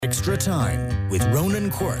Extra Time with Ronan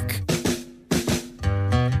Quirk.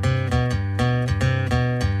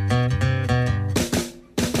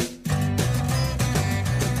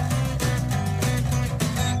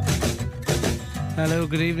 Hello,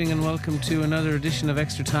 good evening and welcome to another edition of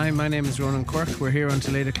Extra Time. My name is Ronan Quirk. We're here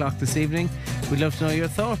until 8 o'clock this evening. We'd love to know your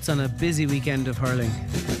thoughts on a busy weekend of hurling.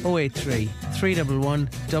 083 311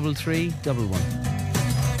 3311.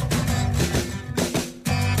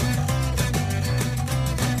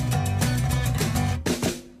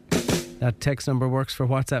 That text number works for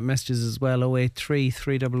WhatsApp messages as well, 083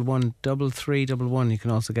 311 3311. You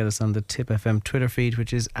can also get us on the Tip FM Twitter feed,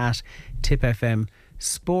 which is at Tip FM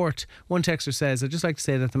Sport. One texter says, I'd just like to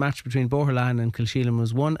say that the match between Boherlahan and Kilsheelan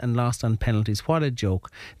was won and lost on penalties. What a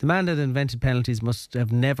joke. The man that invented penalties must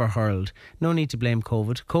have never hurled. No need to blame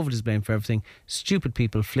COVID. COVID is blamed for everything. Stupid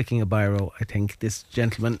people flicking a biro. I think this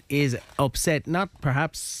gentleman is upset, not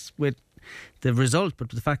perhaps with the result,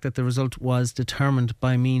 but the fact that the result was determined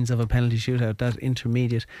by means of a penalty shootout. That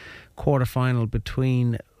intermediate quarter-final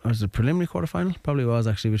between, or was it preliminary quarter-final? Probably was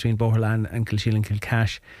actually, between Boherlahan and Kilsheelan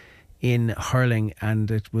Kilcash in hurling,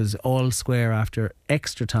 and it was all square after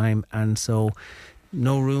extra time, and so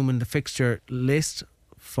no room in the fixture list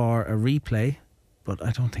for a replay. But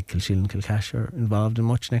I don't think Kilsheelan Kilcash are involved in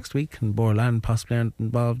much next week, and Boherlahan possibly aren't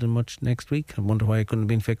involved in much next week. I wonder why it couldn't have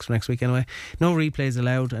been fixed for next week anyway. No replays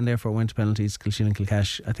allowed, and therefore went to penalties. Kilsheelan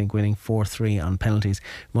Kilcash, I think, winning 4-3 on penalties,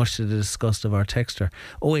 much to the disgust of our texter.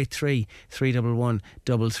 083 311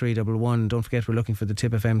 3311. Don't forget, we're looking for the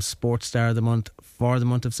Tip FM Sports Star of the Month for the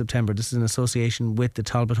month of September. This is in association with the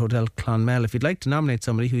Talbot Hotel Clonmel. If you'd like to nominate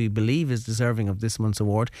somebody who you believe is deserving of this month's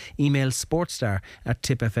award, email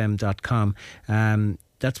sportstar@tipfm.com.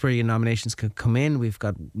 That's where your nominations can come in. We've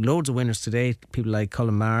got loads of winners today. People like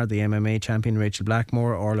Colin Maher, the MMA champion, Rachel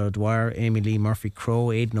Blackmore, Orla Dwyer, Amy Lee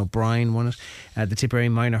Murphy-Crowe, Aidan O'Brien won it. The Tipperary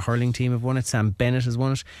minor hurling team have won it. Sam Bennett has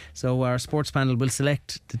won it. So our sports panel will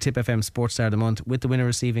select the Tip FM Sports Star of the Month, with the winner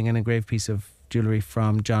receiving an engraved piece of jewellery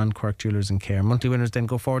from John Quirk Jewellers and Care. Monthly winners then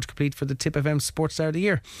go forward to complete for the Tip FM Sports Star of the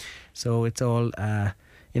Year. So it's all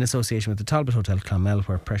in association with the Talbot Hotel Clonmel,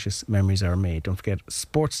 where precious memories are made. Don't forget,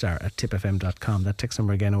 sportstar@tipfm.com. That text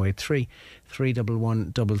number again, 083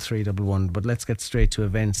 311 3311. But let's get straight to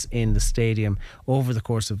events in the stadium over the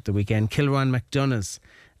course of the weekend. Kilruan McDonagh's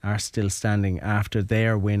are still standing after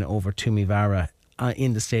their win over Toomevara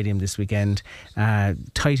in the stadium this weekend.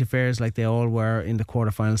 Tight affairs like they all were in the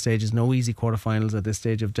quarter-final stages. No easy quarter-finals at this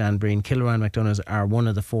stage of Dan Breen. Kilruan McDonagh's are one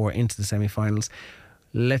of the four into the semi-finals.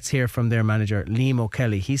 Let's hear from their manager, Liam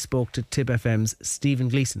O'Kelly. He spoke to Tip FM's Stephen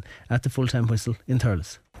Gleeson at the full-time whistle in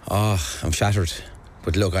Thurles. I'm shattered.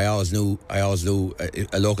 But look, I always knew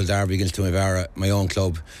a local derby against Toomevara, my own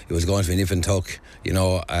club, it was going to be nip and tuck. You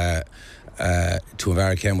know,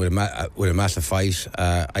 Toomevara came with a massive fight.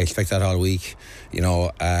 I expect that all week. You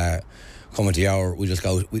know, coming to the hour, we just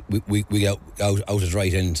got we got out at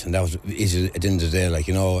right end, and that was easy at the end of the day. Like,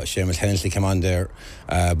 you know, Seamus Hensley came on there,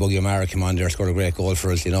 Buggy O'Mara came on there, scored a great goal for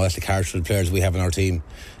us. You know, that's the character of the players we have in our team.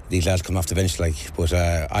 These lads come off the bench, like, but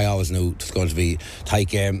I always knew it was going to be a tight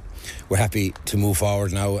game. We're happy to move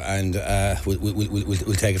forward now, and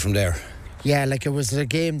we'll take it from there. Yeah, like, it was a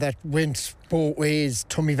game that went both ways.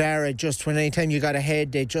 Toomevara, just when anytime you got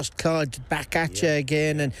ahead, they just clawed back at you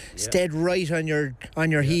again and stayed right on your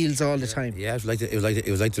heels all the time. Yeah, it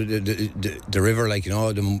was like the river, like, you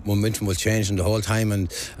know, the momentum was changing the whole time,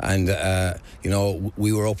 and you know,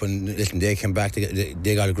 we were up and listen, they came back,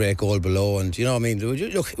 they got a great goal below, and you know, I mean,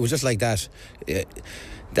 look, it was just like that.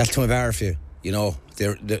 That's Toomevara for you. You know,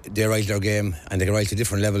 they rise their game, and they can rise to a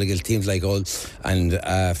different level against teams like us, and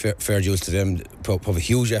fair dues to them. Put a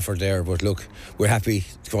huge effort there, but look, we're happy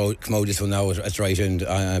to come out this one now at right end.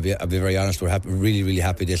 I'll be very honest, we're happy, really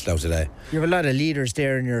happy this now today. You have a lot of leaders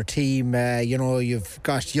there in your team. You know, you've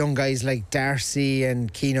got young guys like Darcy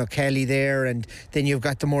and Cian O'Kelly there, and then you've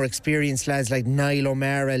got the more experienced lads like Niall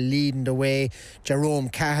O'Mara leading the way. Jerome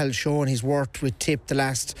Cahill showing he's worked with Tip the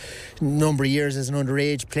last number of years as an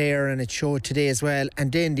underage player, and it showed today as well.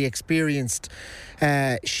 And then the experienced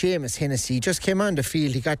Seamus Hennessy just came on the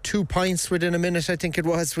field. He got 2 points within a minute, I think it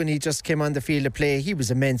was, when he just came on the field to play. He was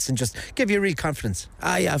immense and just gave you real confidence.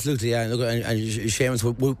 Yeah, absolutely, yeah. Look, and Seamus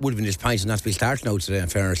would have been disappointed not to be starting out today, in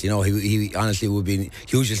fairness. You know, he honestly would have been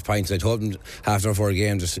huge disappointed. I told him after before a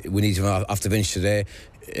game, just we need him off the bench today,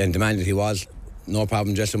 and demanded he was. No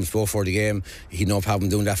problem dressing him before the game. He'd no problem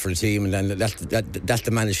doing that for the team, and then that's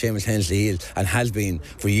the man that Seamus Hensley is and has been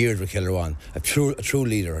for years with Kilruan. A true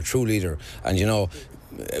leader. And you know,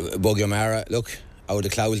 Buggy O'Mara, look, of the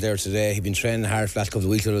clouds there today. He'd been training hard for the last couple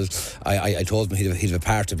of weeks with us. I told him he'd have a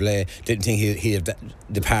part to play. Didn't think he'd have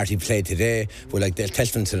the part he played today. But like, the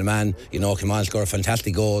testament to the man, you know, came on, scored a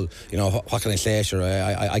fantastic goal. You know, what can I say? Sure,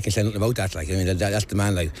 I can say nothing about that. Like, I mean, that's the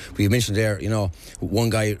man. Like, we mentioned there, you know, one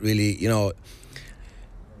guy really, you know,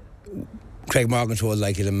 Craig Morgan to us,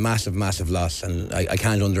 like, he's a massive loss, and I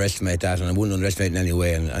can't underestimate that, and I wouldn't underestimate it in any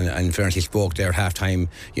way. And in fairness, he spoke there half time.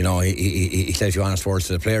 You know, he said a few honest words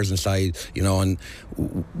to the players inside. You know, and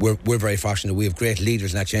we're very fortunate. We have great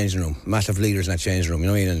leaders in that changing room, massive leaders in that changing room. You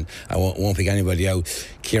know what I mean? And I won't pick anybody out.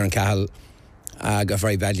 Kieran Cahill got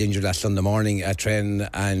very badly injured last Sunday morning at training,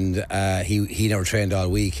 and he never trained all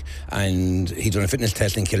week, and he done a fitness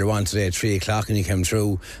test in Kilruane today at 3 o'clock, and he came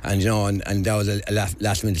through, and you know, and that was a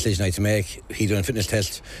last minute decision I had to make. He done a fitness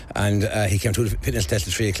test, and he came through the fitness test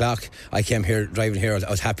at 3 o'clock. I came here, driving here, I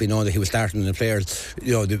was happy knowing that he was starting, and the players,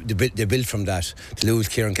 you know, they built from that. To lose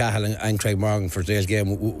Kieran Cahill and Craig Morgan for today's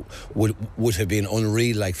game would have been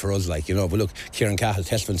unreal, like, for us, like, you know. But look, Kieran Cahill,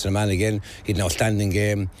 testament to the man again. He had an outstanding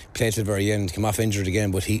game, played to the very end, came off injured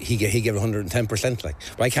again, but he gave 110%. Like,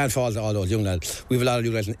 but I can't fault all those young lads. We have a lot of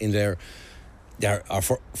young lads in there. They're our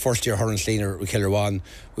first year hurling senior with Kilruane.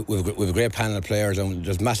 We've a great panel of players, and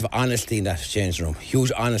there's massive honesty in that changing room.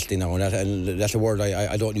 Huge honesty now, and that's a word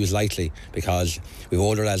I don't use lightly, because we've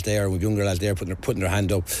older lads there and we've younger lads there putting their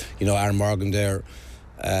hand up. You know, Aaron Morgan there.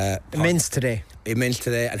 Immense today,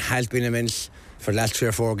 and has been immense for the last 3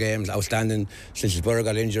 or 4 games. Outstanding. Since his brother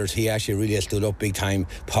got injured, he actually really has stood up big time.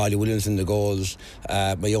 Paulie Williams in the goals,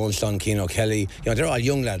 my own son Cian O'Kelly. You know, they're all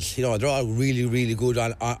young lads. You know, they're all really good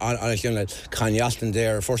honest young lads. Connie Austin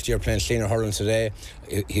there, first year playing senior hurling today.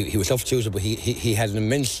 He was substituted, but he had an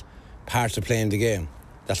immense part to play in the game.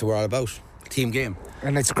 That's what we're all about. Team game.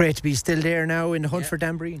 And it's great to be still there now in the hunt for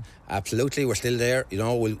Dan Breen. Absolutely, we're still there. You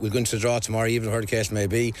know, we'll go into the draw tomorrow evening, whatever the case may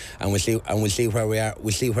be, and we'll see where we are.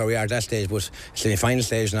 We'll see where we are at that stage. But it's in the final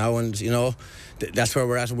stage now, and you know, that's where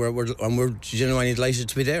we're at. We're genuinely delighted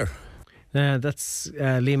to be there. That's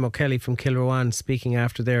Liam O'Kelly from Kilruane speaking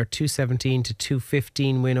after their 217 to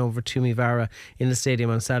 215 win over Toomevara in the stadium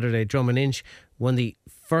on Saturday. Drummond Inch won the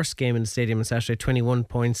first game in the stadium on Saturday, 21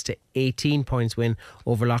 points to 18 points win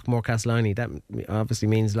over Lockmore Castleiney. That obviously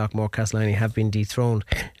means Lockmore Castleiney have been dethroned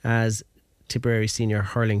as Tipperary senior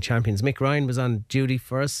hurling champions. Mick Ryan was on duty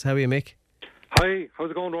for us. How are you, Mick? Hi, how's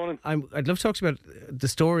it going, Ronan? I'd love to talk about the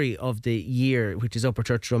story of the year, which is Upper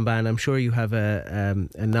Church Drumban. I'm sure you have a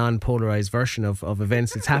non-polarised version of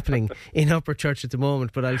events that's happening in Upper Church at the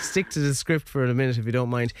moment, but I'll stick to the script for a minute if you don't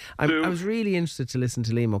mind. I was really interested to listen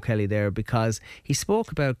to Liam O'Kelly there, because he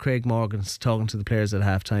spoke about Craig Morgan's talking to the players at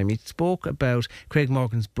half-time. He spoke about Craig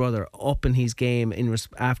Morgan's brother upping his game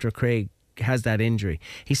after Craig has that injury.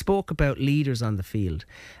 He spoke about leaders on the field,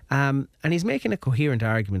 and he's making a coherent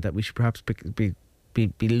argument that we should perhaps be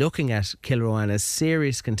looking at Kilruane as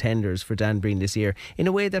serious contenders for Dan Breen this year, in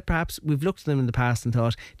a way that perhaps we've looked at them in the past and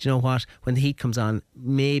thought, do you know what, when the heat comes on,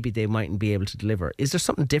 maybe they mightn't be able to deliver. Is there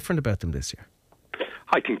something different about them this year?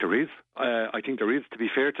 I think there is. To be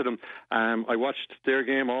fair to them. I watched their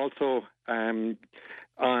game also, and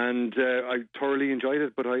I thoroughly enjoyed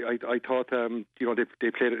it. But I thought, you know,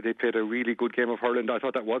 they played a really good game of hurling. I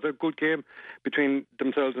thought that was a good game between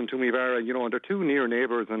themselves and Toomevara. You know, and they're two near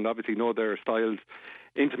neighbours, and obviously know their styles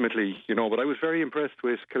intimately. You know, but I was very impressed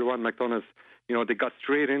with Kilruane McDonough. You know, they got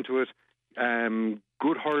straight into it.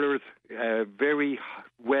 Good hurlers, very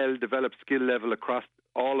well developed skill level across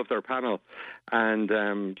all of their panel, and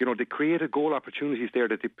you know, they created goal opportunities there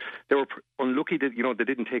that they were unlucky that, you know, they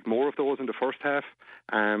didn't take more of those in the first half,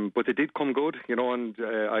 but they did come good, you know. And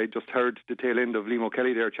I just heard the tail end of Liam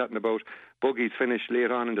O'Kelly there chatting about Buggy's finish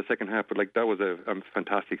late on in the second half, but like, that was a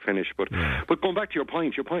fantastic finish. But going back to your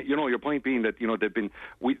point, you know, your point being that, you know,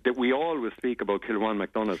 we always speak about Kilruane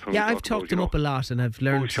McDonough. Yeah, I've talked him up a lot, and I've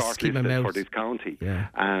learned to keep my mouth for this county. Yeah.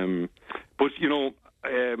 But you know,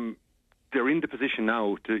 they're in the position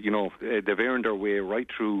now to, you know, they've earned their way right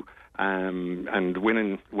through, and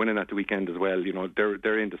winning at the weekend as well. You know,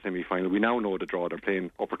 they're in the semi-final. We now know the draw. They're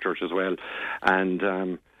playing Upper Church as well, and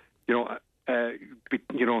you know,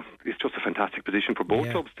 it's just a fantastic position for both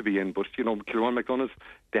clubs to be in. But you know, Kilruane McDonough,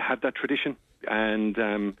 they had that tradition, and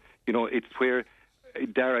you know, it's where,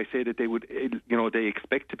 dare I say, that they would, you know, they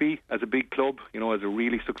expect to be as a big club, you know, as a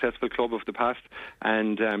really successful club of the past,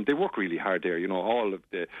 and they work really hard there. You know, all of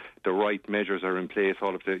the right measures are in place,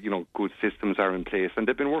 all of the, you know, good systems are in place, and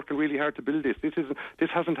they've been working really hard to build this. This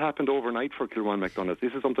hasn't happened overnight for Kilruane McDonough.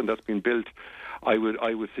 This is something that's been built, I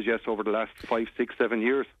would suggest, over the last 5, 6, 7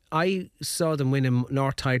 years. I saw them win a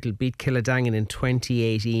North title, beat Killadangan in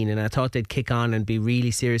 2018, and I thought they'd kick on and be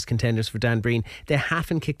really serious contenders for Dan Breen. They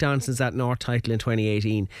haven't kicked on since that North title in 2018.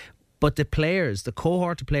 2018. But the players, the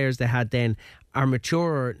cohort of players they had then, are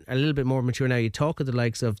mature, a little bit more mature now. You talk of the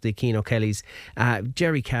likes of the Keane O'Kellys,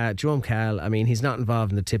 Jerome Cahill. I mean, he's not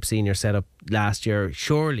involved in the Tip Senior setup last year.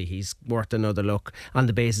 Surely he's worth another look on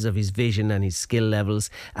the basis of his vision and his skill levels.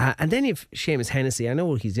 And then you've Seamus Hennessy. I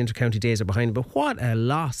know his inter-county days are behind him, but what a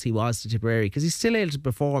loss he was to Tipperary, because he's still able to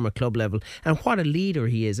perform at club level, and what a leader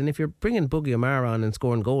he is. And if you're bringing Buggy O'Mara on and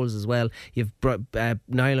scoring goals as well, you've brought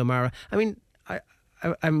Niall O'Mara. I mean,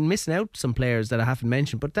 I'm missing out some players that I haven't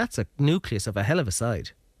mentioned, but that's a nucleus of a hell of a side.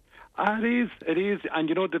 It is. And,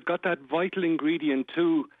 they've got that vital ingredient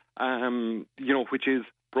too, which is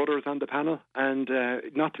brothers on the panel. And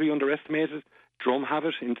not to be underestimated, Drum have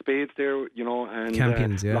it in spades there, and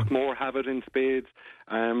Champions, Lockmore have it in spades.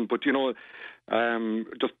 But,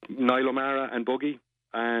 just Niall O'Mara and Buggy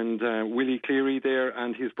and Willie Cleary there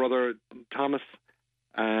and his brother Thomas.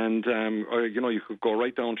 And, you could go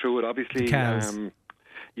right down through it, obviously.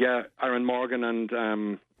 Aaron Morgan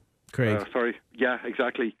and Craig.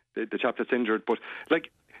 Exactly. The chap that's injured. But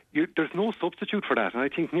there's no substitute for that. And I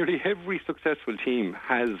think nearly every successful team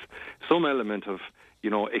has some element of,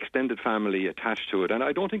 extended family attached to it. And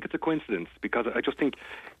I don't think it's a coincidence, because I just think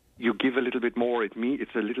you give a little bit more.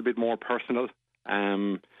 It's a little bit more personal.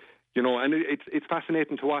 And it's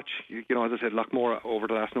fascinating to watch. As I said, Lockmore over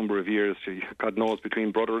the last number of years, God knows,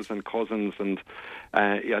 between brothers and cousins, and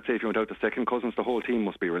I'd say if you went out to second cousins, the whole team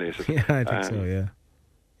must be related. Yeah, I think so. Yeah.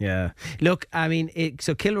 Yeah. Look, I mean,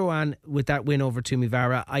 so Kilruane with that win over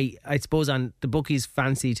Toomevara, I suppose on the bookies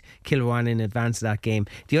fancied Kilruane in advance of that game.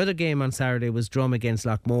 The other game on Saturday was Drum against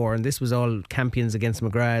Lockmore, and this was all Campions against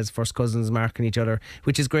McGraths, first cousins marking each other,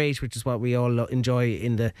 which is great, which is what we all enjoy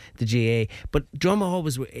in the GA. But Drum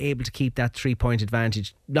always were able to keep that 3-point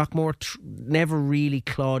advantage. Lockmore never really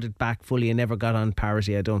clawed it back fully and never got on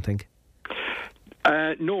parity, I don't think.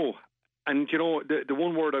 No. And, the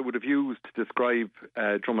one word I would have used to describe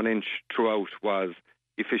Drum & Inch throughout was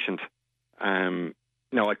efficient.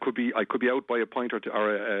 Now, I could be out by a point or two,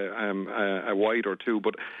 or a wide or two,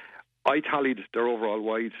 but I tallied their overall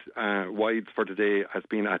wides for today as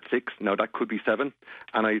being at 6. Now, that could be 7.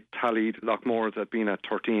 And I tallied Lockmore's as being at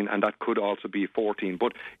 13, and that could also be 14.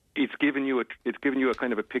 But it's given you a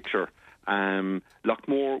kind of a picture.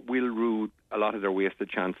 Lockmore will rue a lot of their wasted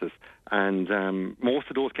chances, and most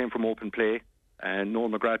of those came from open play. Noel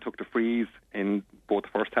McGrath took the frees in both the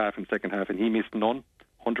first half and second half, and he missed none.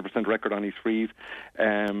 100% record on his frees.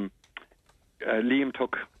 Liam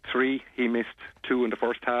took 3, he missed 2 in the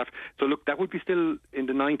first half. So look, that would be still in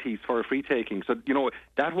the 90s for a free taking. So,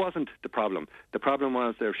 that wasn't the problem. The problem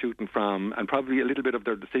was their shooting from, and probably a little bit of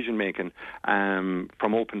their decision making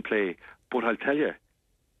from open play. But I'll tell you,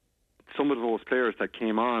 some of those players that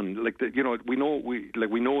came on, we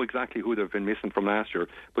know exactly who they've been missing from last year,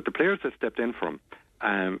 but the players that stepped in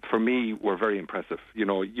for me, were very impressive.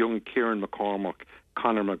 Young Kieran McCormack,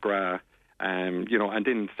 Conor McGrath, and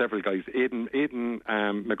then several guys. Aidan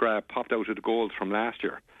McGrath popped out of the goals from last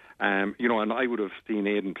year. And I would have seen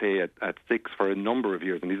Aidan play at 6 for a number of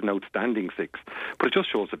years, and he's an outstanding 6. But it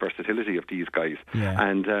just shows the versatility of these guys. Yeah.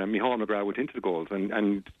 And Micheál McGrath went into the goals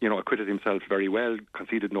and acquitted himself very well,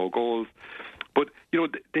 conceded no goals. But,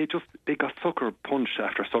 they got sucker punched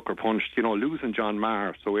after sucker punched. Losing John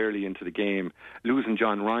Maher so early into the game, losing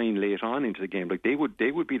John Ryan late on into the game, they would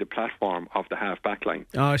be the platform of the half back line.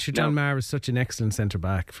 Oh, sure, John Maher is such an excellent centre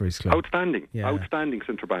back for his club. Outstanding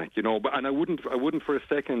centre back. And I wouldn't for a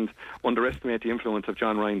second underestimate the influence of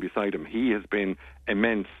John Ryan beside him. He has been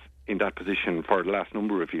immense in that position for the last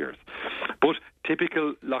number of years. But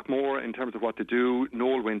typical Lockmore in terms of what to do.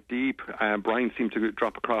 Noel went deep. Brian seemed to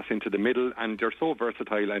drop across into the middle, and they're so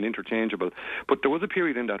versatile and interchangeable. But there was a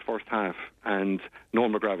period in that first half, and Noel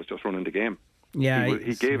McGrath was just running the game. Yeah,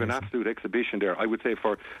 he gave an absolute exhibition there. I would say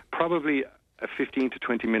for probably a 15 to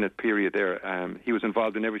 20 minute period there, he was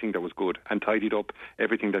involved in everything that was good and tidied up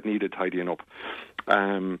everything that needed tidying up.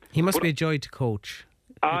 He must be a joy to coach.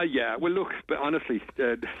 Yeah. Well, look, but honestly,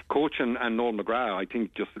 coaching and Noel McGrath, I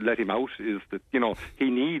think just let him out is that, he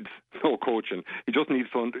needs no coaching. He just needs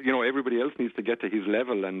to, everybody else needs to get to his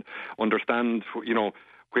level and understand,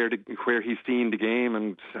 where he's seeing the game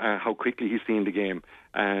and how quickly he's seeing the game.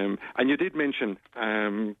 And you did mention,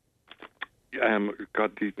 I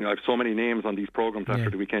have so many names on these programmes after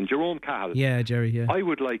the weekend. Jerome Cahill. Yeah, Jerry, yeah. I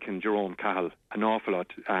would liken Jerome Cahill an awful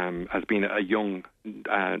lot as being a young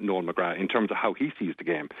Noel McGrath in terms of how he sees the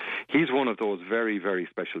game. He's one of those very, very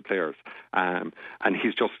special players. And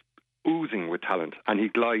he's just oozing with talent, and he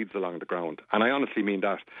glides along the ground. And I honestly mean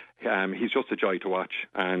that. He's just a joy to watch,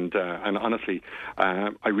 and honestly,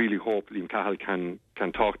 I really hope Liam Cahill can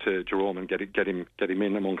talk to Jerome and get him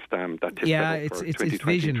in amongst that tip for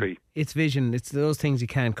 2023. It's vision. It's those things you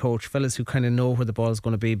can't coach. Fellas who kind of know where the ball is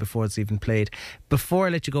going to be before it's even played. Before I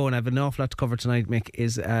let you go, and I have an awful lot to cover tonight, Mick,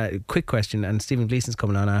 is a quick question, and Stephen Gleeson's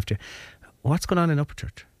coming on after. What's going on in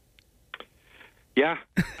Upperchurch? Yeah,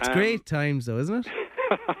 it's great times though, isn't it?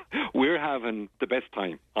 We're having the best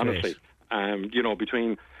time, honestly.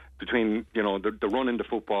 Between the run into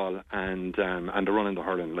football and the run into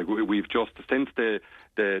hurling, like we've just since the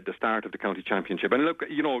start of the county championship. And look,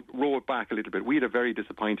 roll it back a little bit. We had a very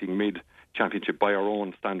disappointing mid-championship by our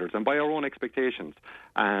own standards and by our own expectations.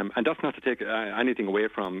 And that's not to take anything away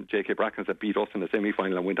from JK Brackens that beat us in the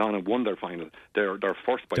semi-final and went on and won their final. Their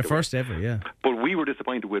first, by the way. First ever, yeah. But we were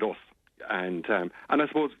disappointed with us. And I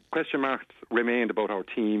suppose question marks remained about our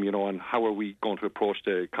team, and how are we going to approach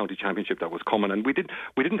the county championship that was coming. And we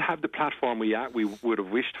didn't have the platform we would have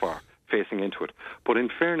wished for facing into it. But in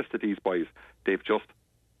fairness to these boys, they've just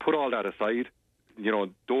put all that aside.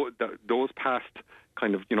 Those past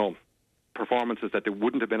kind of performances that they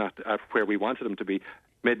wouldn't have been at where we wanted them to be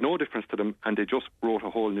made no difference to them, and they just wrote a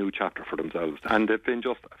whole new chapter for themselves. And they've been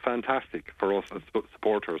just fantastic for us as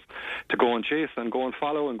supporters to go and chase and go and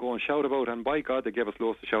follow and go and shout about. And by God, they gave us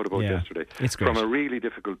loads to shout about yesterday. It's great. From a really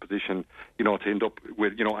difficult position, to end up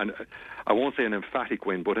with, and I won't say an emphatic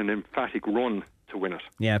win, but an emphatic run to win it.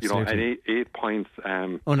 Yeah, absolutely. And 8 points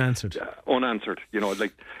unanswered.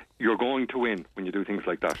 You're going to win when you do things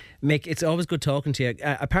like that. Mick, it's always good talking to you.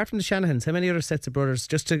 Apart from the Shanahans, how many other sets of brothers,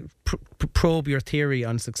 just to probe your theory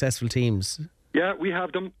on successful teams? Yeah, we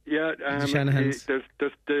have them. Yeah, the Shanahans.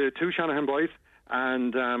 There's the two Shanahan boys,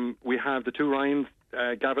 and we have the two Ryans,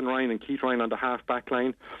 Gavin Ryan and Keith Ryan on the half-back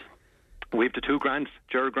line. We have the two Grants,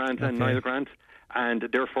 Gerard Grant and Niall Grant, and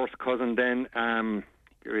their first cousin then,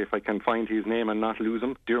 if I can find his name and not lose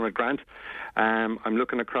him, Dermot Grant. I'm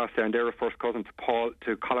looking across there, and they're a first cousin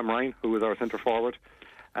to Colin Ryan, who was our centre forward.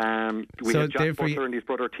 We have Jack Butler and his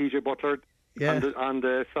brother TJ Butler on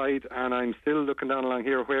the side, and I'm still looking down along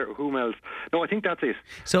here. Whom else? No, I think that's it.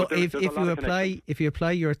 So if you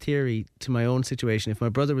apply your theory to my own situation, if my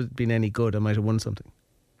brother had been any good, I might have won something.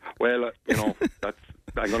 Well, that's.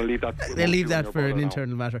 I'm going to leave that. They'll leave that for an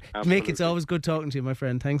internal matter. Mick, it's always good talking to you, my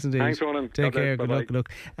friend. Thanks indeed. Thanks, Ronan. Take care. Good luck.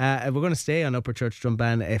 We're going to stay on Upperchurch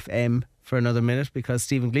Drumban FM for another minute because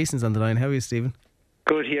Stephen Gleeson's on the line. How are you, Stephen?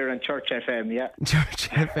 Good here on Church FM, yeah. Church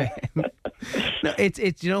FM. No,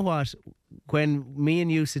 it's you know what? When me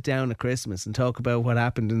and you sit down at Christmas and talk about what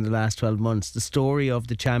happened in the last 12 months, the story of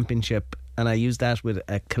the championship, and I use that with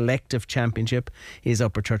a collective championship, is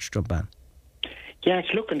Upperchurch Drumban. Yeah,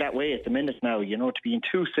 it's looking that way at the minute now. To be in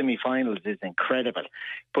 2 semi-finals is incredible.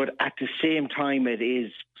 But at the same time, it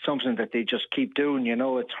is something that they just keep doing.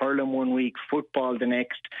 It's hurling one week, football the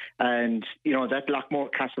next. And, that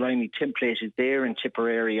Lockmore Castleiney template is there in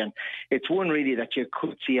Tipperary. And it's one really that you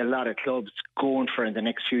could see a lot of clubs going for in the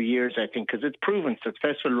next few years, I think, because it's proven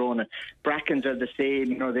successful, Ronan. Brackens are the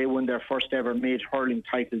same. They won their first ever mid-hurling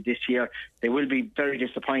title this year. They will be very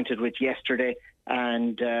disappointed with yesterday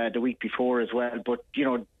and the week before as well. But,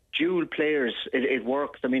 dual players, it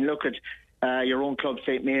works. I mean, look at your own club,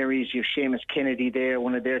 St. Mary's. You have Seamus Kennedy there,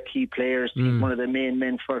 one of their key players, one of the main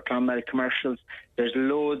men for Clonmel Commercials. There's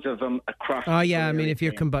loads of them across. Oh yeah, I mean, if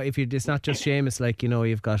you're it's not just Seamus,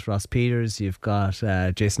 you've got Ross Peters, you've got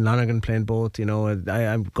Jason Lonergan playing both.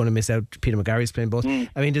 I'm going to miss out Peter McGarry's playing both. I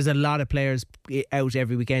mean, there's a lot of players out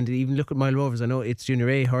every weekend. Even look at Mile Rovers. I know it's Junior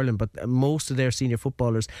A hurling, but most of their senior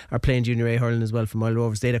footballers are playing Junior A hurling as well for Mile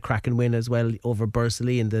Rovers. They had a cracking win as well over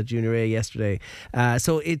Bursley in the Junior A yesterday.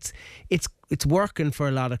 So it's working for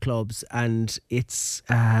a lot of clubs, and it's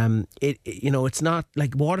it's not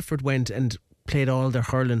like Waterford went and played all their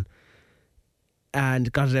hurling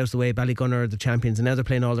and got it out of the way. Ballygunner are the champions, and now they're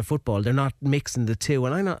playing all their football. They're not mixing the two,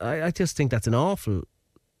 and I just think that's an awful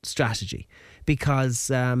strategy, because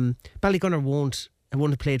Ballygunner won't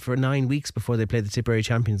have played for 9 weeks before they play the Tipperary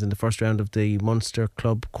champions in the first round of the Munster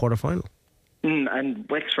Club quarter-final. And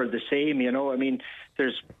Wexford the same. I mean,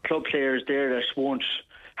 there's club players there that won't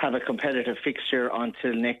have a competitive fixture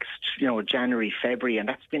until next, January, February, and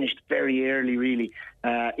that's finished very early, really,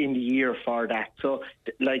 in the year for that. So,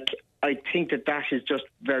 I think that is just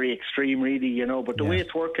very extreme, really, but the way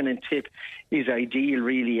it's working in Tip is ideal,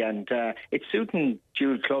 really, and it's suiting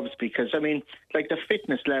dual clubs because, I mean, the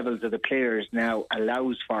fitness levels of the players now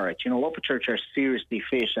allows for it. Upperchurch are seriously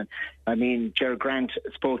fit, and I mean, Gerard Grant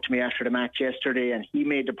spoke to me after the match yesterday, and he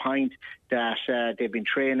made the point that they've been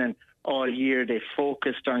training all year. They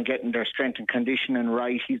focused on getting their strength and conditioning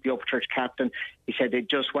right. He's the Upchurch captain. He said they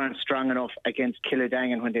just weren't strong enough against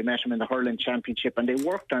Kildangan when they met him in the hurling championship, and they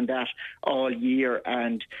worked on that all year,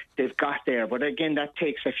 and they've got there. But again, that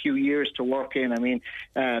takes a few years to work in. I mean,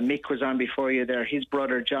 Mick was on before you there. His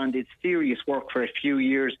brother John did serious work for a few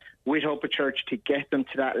years with Upchurch to get them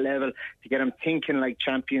to that level, to get them thinking like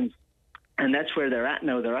champions. And that's where they're at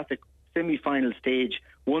now. They're at the semi-final stage,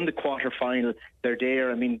 won the quarter-final. They're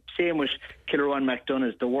there. I mean, same with Kilruan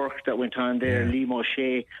McDonough's, the work that went on there, Liam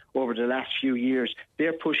O'Shea, over the last few years.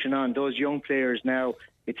 They're pushing on. Those young players now,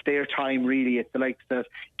 it's their time, really. It's the likes of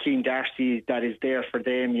Keane Darcy that is there for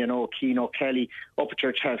them, you know, Keane O'Kelly.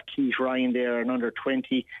 Upchurch have Keith Ryan there, an under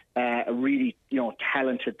 20, a really, you know,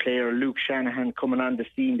 talented player. Luke Shanahan coming on the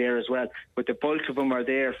scene there as well. But the bulk of them are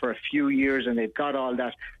there for a few years, and they've got all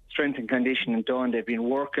that strength and conditioning done. They've been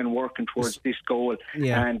working towards this goal,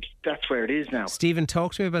 and that's where it is now. Stephen,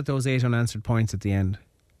 talk to me about those 8 unanswered points at the end.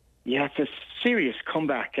 Yeah, it's a serious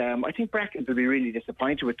comeback. I think Brackens will be really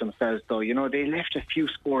disappointed with themselves, though. You know, they left a few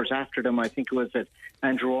scores after them. I think it was that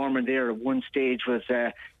Andrew Ormond there at one stage was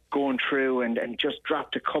going through and just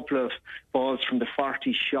dropped a couple of balls from the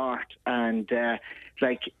 40 short, and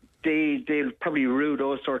they'll probably rue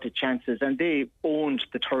those sort of chances, and they owned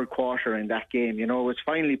the third quarter in that game. You know, it was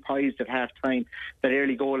finally poised at half time. That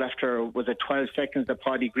early goal after, was it 12 seconds that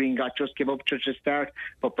Paddy Green got, just give up to the start,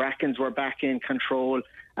 but Brackens were back in control,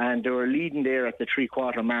 and they were leading there at the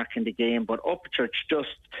 3-quarter mark in the game. But Upchurch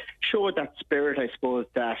just showed that spirit, I suppose,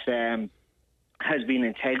 that has been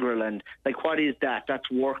integral. And like, what is that? That's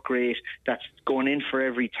work rate, that's going in for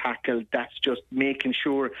every tackle, that's just making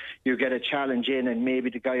sure you get a challenge in, and maybe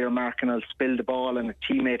the guy you're marking will spill the ball and a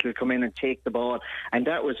teammate will come in and take the ball. And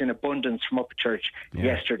that was in abundance from Upchurch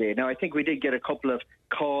yesterday. Now, I think we did get a couple of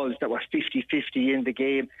calls that were 50-50 in the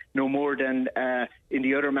game, no more than in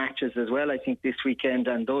the other matches as well, I think, this weekend,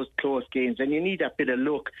 and those close games. And you need that bit of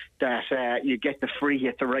luck that you get the free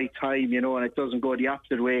at the right time, you know, and it doesn't go the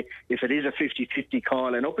opposite way if it is a 50-50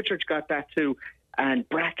 call. And Upchurch got that too, and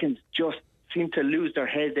Brackens just seemed to lose their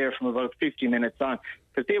head there from about 50 minutes on,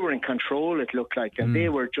 because they were in control, it looked like, and they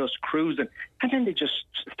were just cruising. And then they just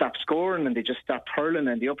stopped scoring, and they just stopped hurling.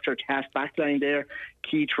 And the Upchurch half-back line there,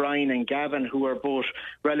 Keith Ryan and Gavin, who are both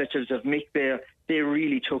relatives of Mick there, they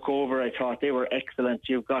really took over. I thought they were excellent.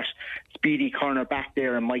 You've got speedy corner back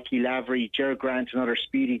there, and Mikey Lavery, Ger Grant, another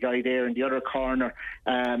speedy guy there in the other corner.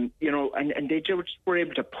 You know, and they just were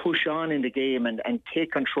able to push on in the game and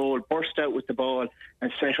take control, burst out with the ball,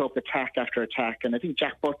 and set up attack after attack. And I think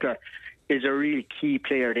Jack Butler is a really key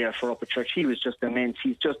player there for Upchurch. He was just immense.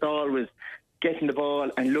 He's just always getting the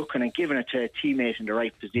ball and looking and giving it to a teammate in the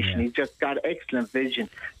right position. He's just got excellent vision.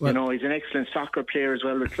 Well, you know, he's an excellent soccer player as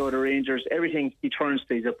well with Clodagh Rangers. Everything he turns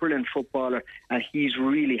to, he's a brilliant footballer, and he's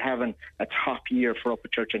really having a top year for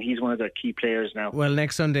Upchurch, and he's one of their key players now. Well,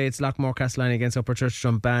 next Sunday it's Lockmore Castellani against Upchurch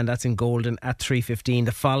Drumban. That's in Golden at 3:15.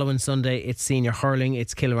 The following Sunday it's senior hurling.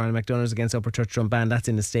 It's Kilruan McDonough's against Upchurch Drumban. That's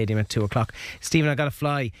in the stadium at 2 o'clock. Stephen, I got to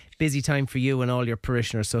fly. Busy time for you and all your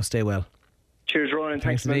parishioners, so stay well. Cheers, Ronan.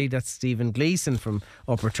 Thanks indeed. That's Stephen Gleeson from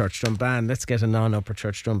Upchurch Drumban. Let's get a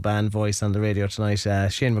non-Upchurch Drumban voice on the radio tonight.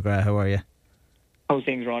 Shane McGrath, how are you? How's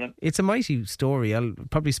things, Ronan? It's a mighty story. I'll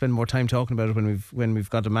probably spend more time talking about it when we've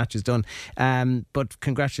got the matches done. But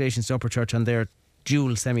congratulations to Upchurch on their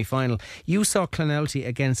dual semi-final. You saw Clonelty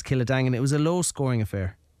against Kildangan. It was a low-scoring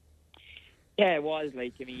affair. Yeah, it was.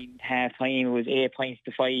 Like, I mean, half time it was 8 points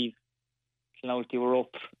to 5. Clonelty were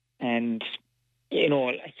up, and you know,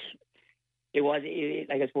 like,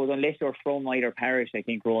 I suppose, unless you're from either parish, I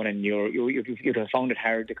think, Ronan, you'd have found it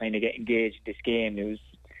hard to kind of get engaged in this game. It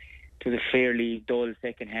was a fairly dull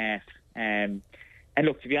second half. And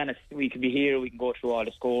look, to be honest, we can be here, we can go through all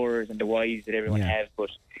the scores and the whys that everyone has, but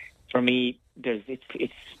for me,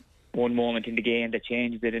 it's one moment in the game that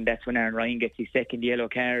changes it, and that's when Aaron Ryan gets his second yellow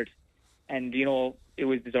card. And, you know, it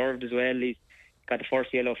was deserved as well. He's got the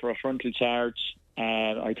first yellow for a frontal charge.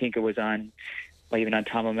 I think it was even on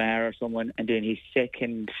Tom O'Mara or someone, and then his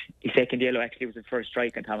second yellow actually was the first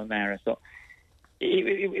strike on Tom O'Mara. So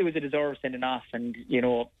it was a deserved sending off. And, you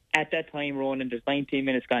know, at that time, Ronan, there's 19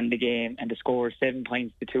 minutes gone in the game, and the score is 7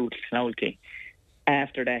 points to 2 to Clonelty.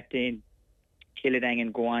 After that, then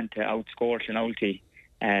Kildangan go on to outscore Clonelty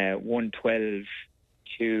 112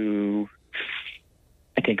 to,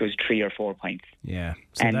 I think it was 3 or 4 points. Yeah,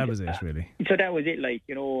 so that was it, really. So that was it, like,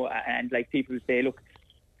 you know, and like people say, look,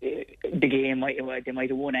 the game, they might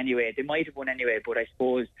have won anyway. They might have won anyway, but I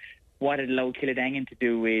suppose what it allowed Kildangan to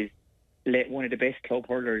do is let one of the best club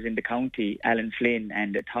hurlers in the county, Alan Flynn,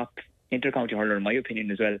 and the top inter-county hurler, in my opinion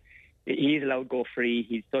as well, He's allowed to go free.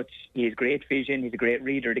 He has great vision. He's a great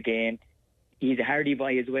reader of the game. He's a hardy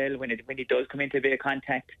boy as well. When he does come into a bit of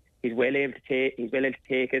contact, he's well able to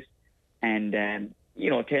take it. And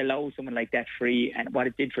to allow someone like that free, and what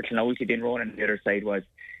it did for Clonolty, then Ronan on the other side, was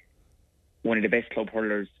one of the best club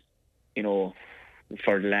hurlers,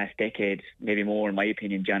 for the last decade, maybe more, in my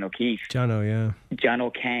opinion, John O'Keefe.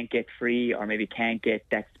 John can't get free, or maybe can't get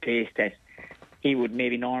that space that he would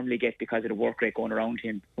maybe normally get because of the work rate going around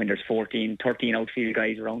him when there's 13 outfield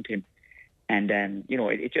guys around him. And,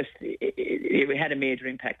 it had a major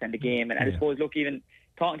impact on the game. And I suppose, look, even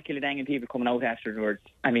talking to Kildangan people coming out afterwards,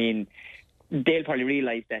 I mean, they'll probably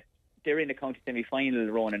realise that they're in the county semi-final,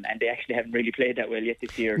 Ronan, and they actually haven't really played that well yet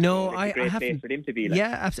this year. No, so it's a great place for them to be.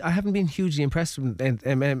 Yeah, I haven't been hugely impressed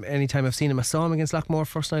any time I've seen him. I saw him against Lockmore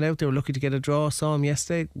first night out. They were lucky to get a draw. Saw him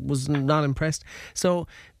yesterday. Was not impressed. So,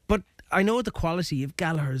 but I know the quality. You've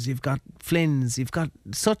Gallagher's, you've got Flynn's, you've got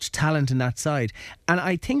such talent in that side. And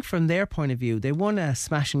I think from their point of view, they won a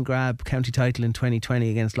smash and grab county title in 2020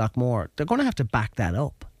 against Lockmore. They're going to have to back that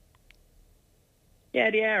up. Yeah,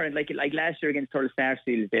 they are, and like last year against Thurles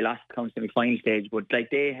Sarsfield, they lost the county semi-final stage, but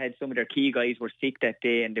they had some of their key guys were sick that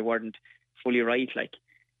day and they weren't fully right,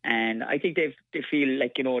 and I think they feel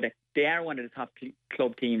that they are one of the top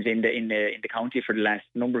club teams in the county for the last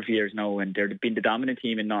number of years now, and they've been the dominant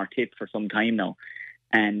team in North Tip for some time now,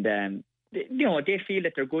 and they feel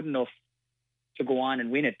that they're good enough to go on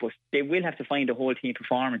and win it, but they will have to find a whole team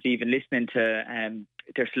performance. Even listening to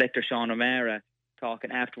their selector Sean O'Mara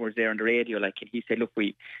talking afterwards there on the radio, and he said, look,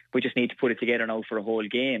 we just need to put it together now for a whole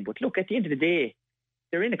game. But look, at the end of the day,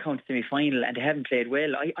 they're in the county semi-final and they haven't played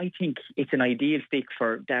well. I think it's an ideal stick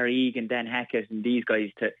for Darragh Egan, Dan Hackett and these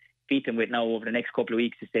guys to beat them with now over the next couple of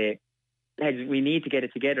weeks, to say, lads, we need to get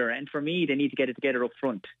it together. And for me, they need to get it together up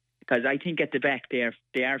front, because I think at the back they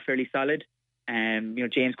are fairly solid.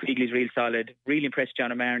 James Quigley's real solid. Really impressed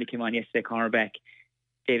John O'Mara when he came on yesterday, cornerback.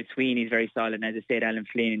 David Sweeney's very solid, and as I said, Alan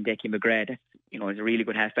Flynn and Decky McGrath. That's, is a really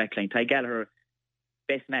good half-back line. Ty Gallagher,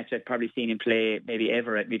 best match I've probably seen him play maybe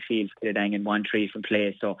ever at midfield, Kildangan 1-3 from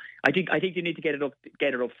play. So I think you need to get it up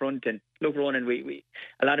front. And look, Ronan, we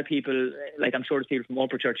a lot of people, I'm sure there's people from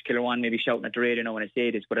Upper Church, Killarwan, maybe shouting at the radio now when I say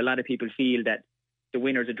this, but a lot of people feel that the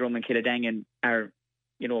winners of Drum and Kildangan are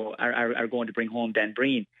going to bring home Dan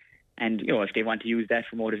Breen. And, if they want to use that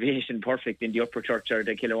for motivation, perfect, in the Upper Church or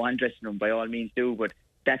the Killarwan dressing room, by all means do. But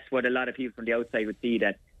that's what a lot of people from the outside would see,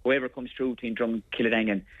 that whoever comes through between Drum and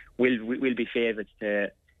Kildangan will be favourites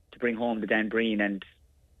to bring home the Dan Breen. And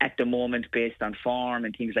at the moment, based on form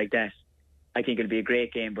and things like that, I think it'll be a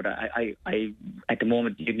great game. But I at the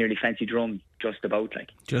moment, you'd nearly fancy Drum just about.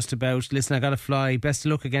 Just about. Listen, I got to fly. Best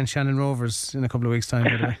of luck against Shannon Rovers in a couple of weeks'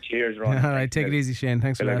 time. Cheers, Ron. All right, take it easy, Shane.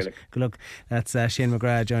 Thanks for that. Good luck. That's Shane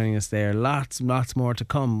McGrath joining us there. Lots more to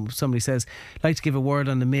come. Somebody says, like to give a word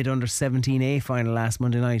on the mid-under 17A final last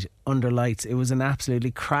Monday night under lights. It was an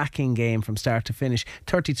absolutely cracking game from start to finish.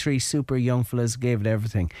 33 super young fellas gave it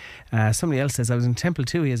everything. Somebody else says, I was in Temple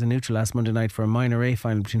too. He has a neutral last Monday night for a minor A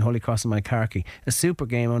final between Holy Cross and Mycarkey. A super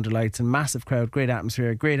game under lights and massive crowd, great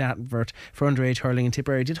atmosphere, great advert for underage hurling in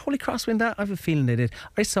Tipperary. Did Holy Cross win that? I have a feeling they did.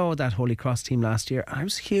 I saw that Holy Cross team last year. I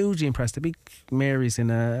was hugely impressed. They beat Mary's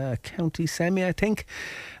in a county semi, I think,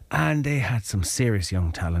 and they had some serious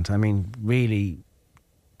young talent. I mean, really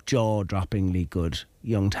jaw-droppingly good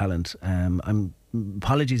young talent.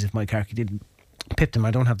 Apologies if Mycarkey did pip them.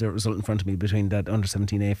 I don't have the result in front of me between that under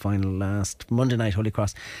 17A final last Monday night, Holy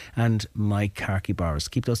Cross, and Mycarkey Bars.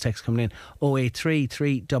 Keep those texts coming in. 083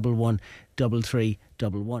 311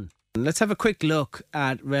 3311. Let's have a quick look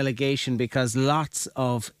at relegation, because lots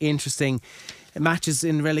of interesting matches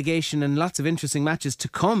in relegation and lots of interesting matches to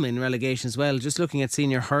come in relegation as well. Just looking at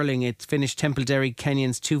senior hurling, it finished Temple-Derry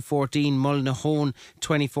Kenyans 2-14, Mullinahone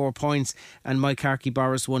 24 points and Mycarkey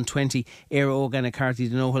Boris 120, Éire Óg and Carthy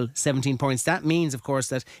Donoghal 17 points. That means, of course,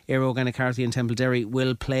 that Éire Óg and Carthy and Temple-Derry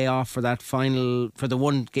will play off for that final, for the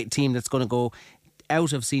one team that's going to go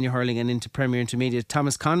out of senior hurling and into Premier Intermediate.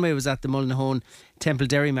 Thomas Conway was at the Mullinahone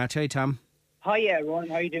Temple-Derry match. Hi, Tom. Hi, Ron.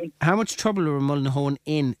 How are you doing? How much trouble were Mullinahone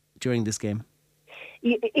in during this game?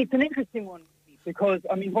 It's an interesting one, because,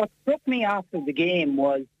 what struck me after the game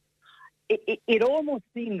was it almost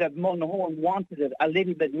seemed that Mullinahone wanted it a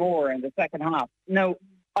little bit more in the second half. Now,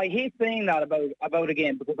 I hate saying that about a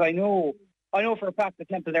game, because I know for a fact the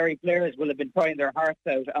Temple-Derry players will have been trying their hearts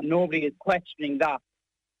out, and nobody is questioning that.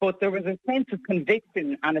 But there was a sense of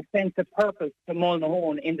conviction and a sense of purpose to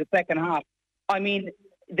Mullinahone in the second half.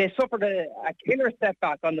 They suffered a killer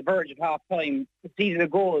setback on the verge of half-time, conceded a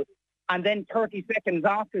goal, and then 30 seconds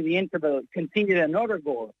after the interval conceded another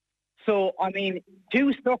goal. So, I mean,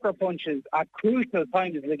 2 sucker punches at crucial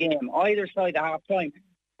times of the game, either side at half time.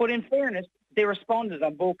 But in fairness, they responded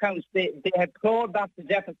on both counts. They had clawed back the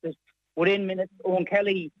deficit within minutes. Owen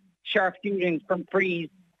Kelly sharp shooting from frees.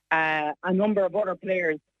 A number of other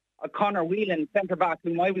players, Conor Whelan, centre-back,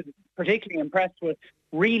 whom I was particularly impressed with,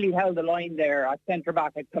 really held the line there at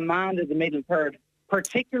centre-back. Had commanded the middle third,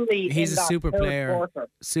 particularly He's in a that super third player. quarter.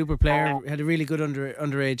 Super player. Had a really good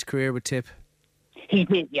underage career with Tip. He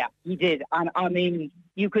did, yeah, he did. And I mean,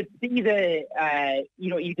 you could see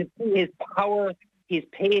you could see his power, his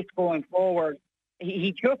pace going forward.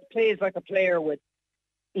 He just plays like a player with.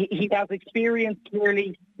 He has experience,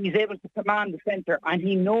 clearly. He's able to command the centre, and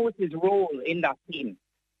he knows his role in that team.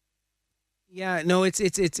 Yeah, no, it's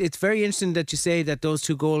very interesting that you say that those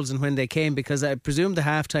 2 goals and when they came, because I presume the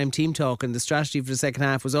halftime team talk and the strategy for the second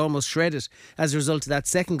half was almost shredded as a result of that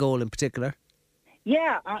second goal in particular.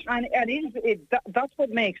 Yeah, and that's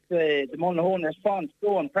what makes the Mullinahone response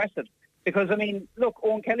so impressive. Because, I mean, look,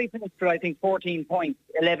 Owen Kelly finished for, I think, 14 points,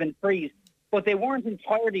 11 frees, but they weren't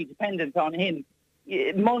entirely dependent on him.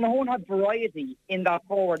 Mullinahone had variety in that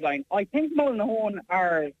forward line. I think Mullinahone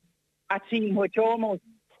are a team which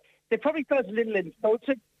they probably felt a little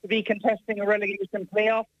insulted to be contesting a relegation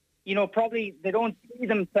playoff. You know, probably they don't see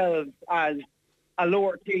themselves as a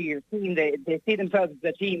lower tier team. They see themselves as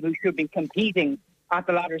a team who should be competing at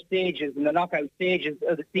the latter stages and the knockout stages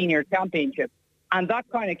of the senior championship. And that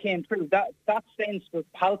kind of came through. That sense was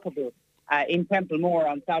palpable in Templemore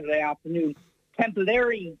on Saturday afternoon.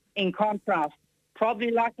 Templederry, in contrast,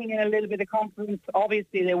 probably lacking in a little bit of confidence.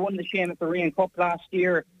 Obviously, they won the Seamus O'Riordan Cup last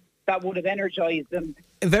year. That would have energised them.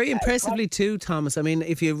 Very impressively too, Thomas. I mean,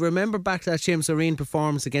 if you remember back to that Seamus O'Riordan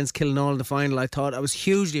performance against Killinall in the final, I thought I was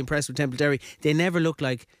hugely impressed with Templederry. They never looked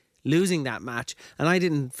like losing that match, and I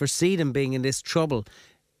didn't foresee them being in this trouble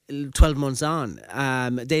 12 months on.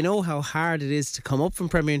 They know how hard it is to come up from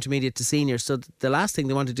Premier Intermediate to Senior, so the last thing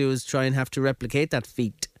they want to do is try and have to replicate that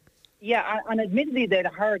feat. Yeah, and admittedly they had a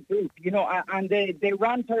hard group, you know, and they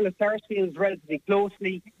ran Thurles Sarsfields relatively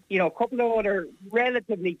closely, you know, a couple of other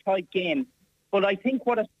relatively tight games. But I think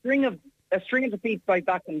what a string of defeats like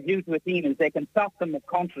that can do to a team is they can stop them with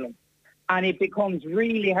confidence. And it becomes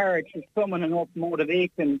really hard to summon enough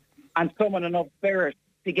motivation and summon enough spirit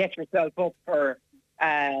to get yourself up for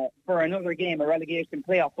another game, a relegation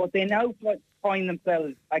playoff. But they now find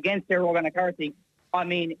themselves against Rogan McCarthy. I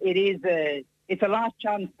mean, it's a last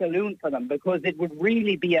chance saloon for them, because it would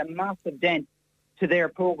really be a massive dent to their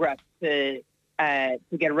progress to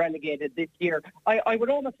get relegated this year. I would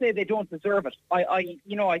almost say they don't deserve it. I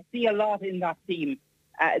see a lot in that team.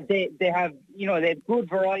 They have good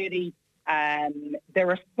variety.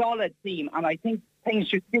 They're a solid team, and I think things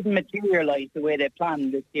just didn't materialise the way they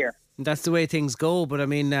planned this year. That's the way things go, but I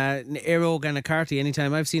mean, Éire Óg and McCarthy,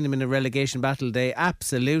 anytime I've seen them in a relegation battle, they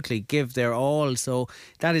absolutely give their all. So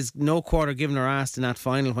that is no quarter given or asked in that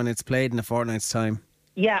final when it's played in a fortnight's time.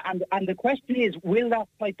 Yeah, and the question is, will that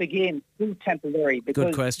type of game suit Templederry? Because,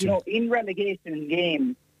 good question. You know, in relegation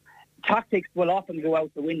games, tactics will often go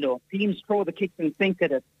out the window. Teams throw the kitchen sink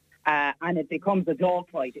at it, and it becomes a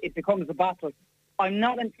dogfight. It becomes a battle. I'm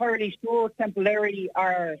not entirely sure Templederry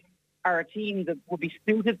are a team that would be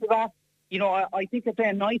suited to that. You know, I think they play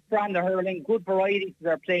a nice brand of hurling, good variety to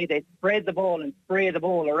their play. They spread the ball and spray the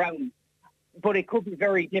ball around. But it could be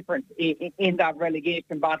very different in that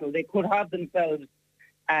relegation battle. They could have themselves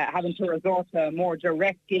having to resort to a more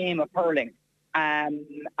direct game of hurling. And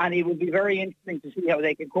it would be very interesting to see how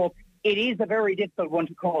they could cope. It is a very difficult one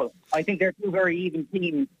to call. I think they're two very even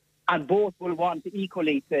teams, and both will want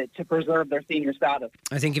equally to preserve their senior status.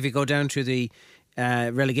 I think if you go down to the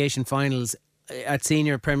relegation finals at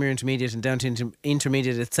senior, Premier Intermediate and down to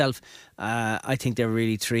intermediate itself, I think they're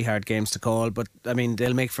really 3 hard games to call, but I mean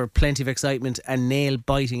they'll make for plenty of excitement and nail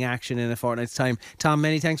biting action in a fortnight's time. Tom,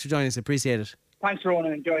 many thanks for joining us, appreciate it. Thanks,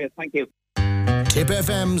 Ronan, enjoy it, thank you. Tip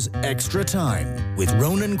FM's Extra Time with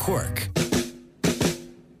Ronan Quirk.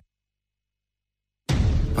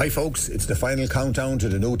 Hi folks, it's the final countdown to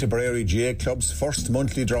the new Tipperary GAA Club's first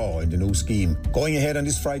monthly draw in the new scheme. Going ahead on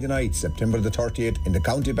this Friday night, September the 30th, in the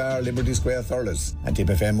County Bar, Liberty Square, Thurles. And Tip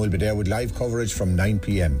FM will be there with live coverage from 9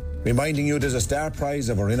 p.m. Reminding you there's a star prize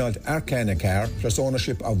of a Renault Arcana car plus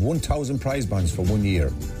ownership of 1,000 prize bonds for 1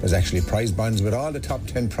 year. There's actually prize bonds with all the top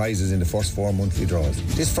 10 prizes in the first 4 monthly draws.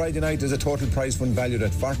 This Friday night there's a total prize fund valued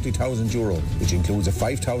at €40,000, which includes a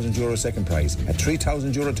 €5,000 second prize, a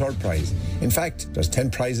 €3,000 third prize. In fact, there's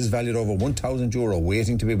 10 prizes valued over €1,000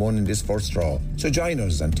 waiting to be won in this first draw. So join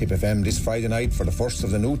us on Tip FM this Friday night for the first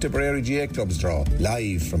of the new Tipperary GAA Club's draw,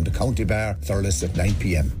 live from the County Bar, Thurles at 9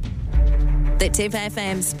 p.m. The Tip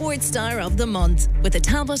FM Sports Star of the Month with the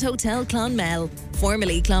Talbot Hotel Clonmel,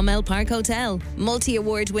 formerly Clonmel Park Hotel.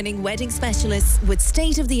 Multi-award winning wedding specialists with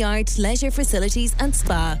state-of-the-art leisure facilities and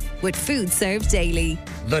spa with food served daily.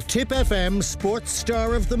 The Tip FM Sports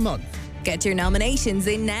Star of the Month. Get your nominations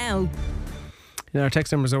in now. Our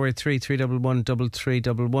text numbers are 083 311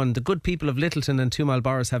 3311. The good people of Littleton and 2 Mile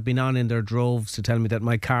Boris have been on in their droves to tell me that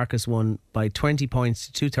my Carcass won by 20 points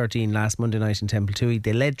to 213 last Monday night in Templetooey.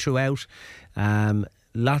 They led throughout.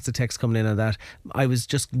 Lots of texts coming in on that. I was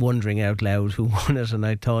just wondering out loud who won it, and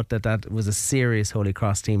I thought that was a serious Holy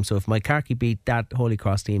Cross team. So if my Carkey beat that Holy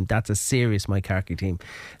Cross team, that's a serious my Carkey team,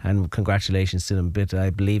 and congratulations to them. But I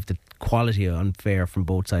believe the quality unfair from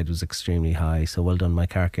both sides was extremely high, so well done my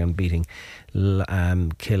Carkey on beating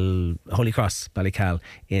Holy Cross Ballycal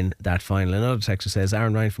in that final. Another texter says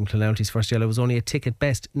Aaron Ryan from Clonelty's first yellow was only a tick at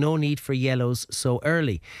best. No need for yellows so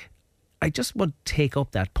early. I just want to take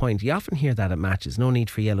up that point. You often hear that at matches. No need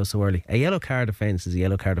for yellow so early. A yellow card offence is a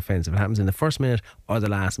yellow card offence if it happens in the first minute or the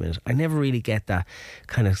last minute. I never really get that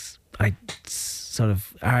kind of sort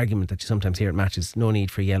of argument that you sometimes hear at matches. No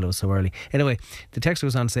need for yellow so early. Anyway, the text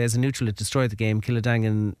goes on to say, as a neutral, it destroyed the game.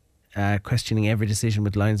 Killadangan questioning every decision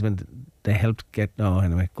with linesmen. They helped get... No,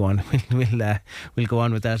 anyway, go on. We'll go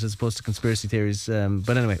on with that as opposed to conspiracy theories.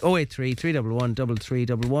 But anyway, 083 311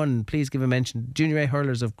 3311. Please give a mention. Junior A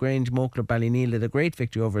hurlers of Grange, Mokler, Ballyneal had a great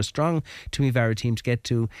victory over a strong Toomevara team to get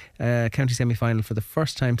to county semi-final for the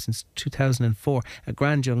first time since 2004. A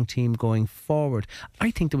grand young team going forward.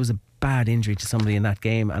 I think there was a bad injury to somebody in that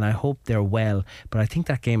game, and I hope they're well. But I think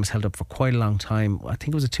that game was held up for quite a long time. I think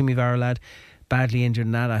it was a Toomevara lad, badly injured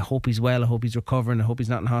in that. I hope he's well. I hope he's recovering. I hope he's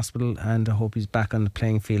not in hospital, and I hope he's back on the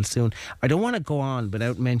playing field soon. I don't want to go on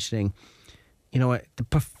without mentioning,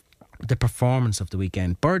 the performance of the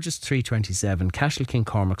weekend. Burgess 327, Cashel King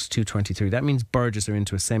Cormac's 223. That means Burgess are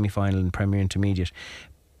into a semi-final in Premier Intermediate.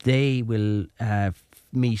 They will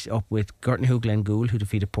meet up with Gorton Who Glengoole, who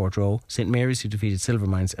defeated Port Row, St Mary's, who defeated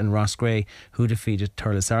Silvermines, and Ross Gray, who defeated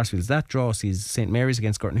Thurles Sarsfields. That draw sees St Mary's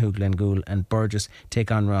against Gorton Who Glengoole and Burgess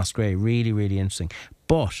take on Ross Gray. Really, really interesting.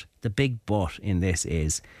 But the big but in this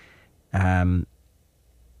is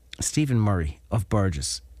Stephen Murray of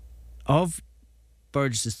Burgess. Of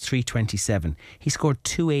Burgess's 327, he scored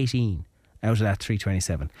 218 out of that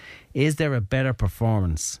 327. Is there a better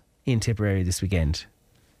performance in Tipperary this weekend?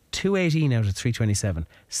 218 out of 327.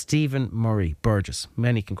 Stephen Murray, Burgess.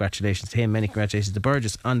 Many congratulations to him. Many congratulations to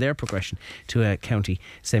Burgess on their progression to a county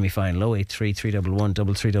semi-final. 083 311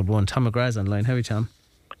 3311. Tom McGrath's online. How are you, Tom?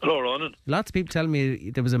 Hello, Ronan. Lots of people telling me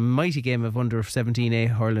there was a mighty game of under 17A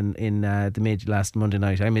hurling in the mid last Monday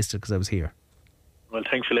night. I missed it because I was here. Well,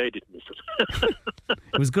 thankfully I didn't miss it.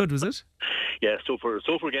 It was good, was it? Yeah, so for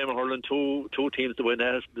a game of hurling, two teams to win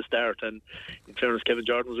at the start, and in fairness, Kevin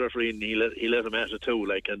Jordan was refereeing. He let them at it too,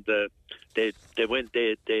 and they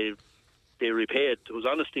repaid. It was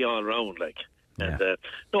honesty all round, and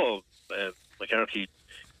McCarthy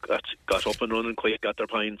got up and running quick, got their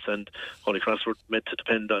points, and Holy Cross were meant to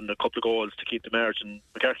depend on a couple of goals to keep the margin.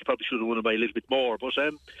 McCarthy probably should have won it by a little bit more, but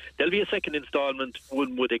there'll be a second instalment,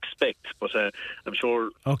 one would expect, but I'm sure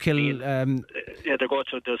they're going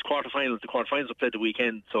to those quarterfinals. The quarterfinals will play the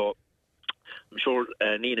weekend, so I'm sure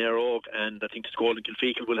Nina Airog and I think the Golden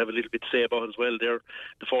Kilfeacle will have a little bit to say about it as well. The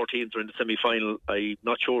 4 teams are in the semi-final. I'm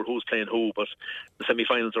not sure who's playing who, but the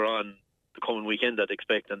semi-finals are on the coming weekend, I'd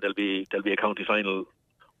expect, and there'll be a county final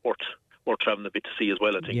worth travelling a bit to see as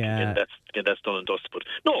well, I think. Yeah. Again, that's done and dusted. But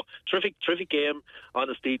no, terrific game.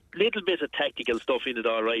 Honestly, little bit of tactical stuff in it,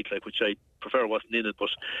 all right, which I prefer wasn't in it. But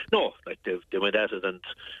no, they went at it, and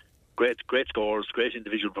great scores, great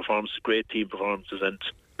individual performances, great team performances, and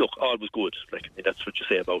look, all was good. That's what you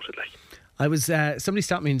say about it. I was somebody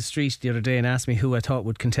stopped me in the street the other day and asked me who I thought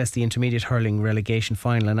would contest the intermediate hurling relegation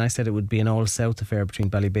final, and I said it would be an all-south affair between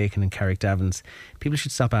Ballybacon and Carrickdavins. People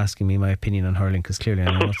should stop asking me my opinion on hurling, because clearly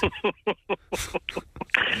I know nothing.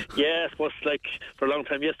 Yeah, I suppose for a long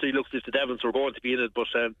time yesterday it looked as if the Davins were going to be in it, but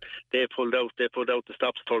they pulled out the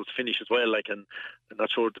stops towards the finish as well. And I'm not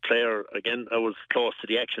sure the player, again, I was close to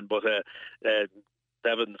the action, but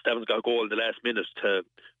Davins got a goal in the last minute to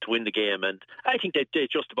win the game, and I think they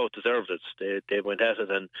just about deserved it. They went at it,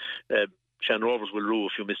 and Shannon Rovers will rue a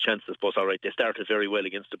few missed chances, but all right, they started very well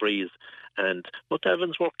against the Breeze, but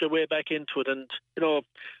Davins worked their way back into it, and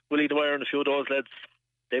Willie Dwyer and a few of those lads,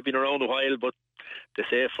 they've been around a while, but they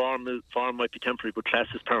say form might be temporary, but class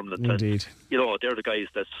is permanent. Indeed. And, they're the guys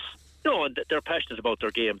that No, and they're passionate about their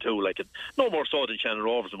game too. Like, no more so than Shannon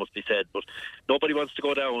Rovers, it must be said. But nobody wants to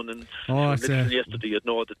go down. And yesterday, you'd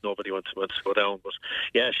know that nobody wants to go down. But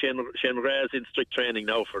yeah, Shane McGrath is in strict training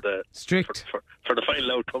now for the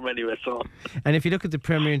final outcome anyway. So, and if you look at the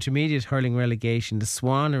Premier Intermediate hurling relegation, the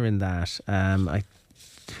Swan are in that.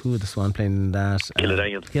 Who are the Swan playing in that?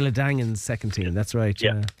 Killadangan's second team. That's right.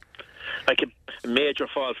 Yeah. Like a major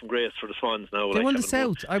fall from grace for the Swans now. They won the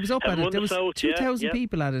South. I was up at it. There was 2,000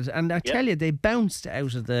 people at it, and I tell you, they bounced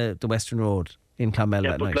out of the Western Road in Clonmel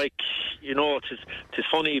that night. Like, you know, it's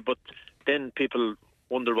funny, but then people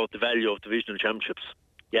wonder about the value of divisional championships.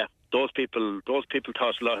 Yeah, those people thought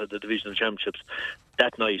a lot of the divisional championships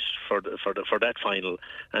that night for that final,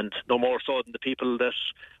 and no more so than the people that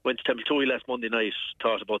went to Templetooey last Monday night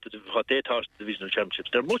thought about what they thought of the divisional championships.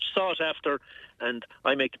 They're much sought after, and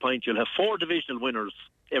I make the point: you'll have 4 divisional winners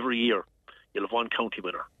every year. You'll have 1 county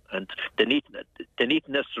winner, and they needn't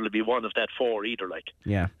necessarily be one of that 4 either. Like,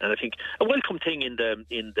 yeah. And I think a welcome thing in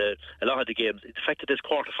a lot of the games is the fact that there's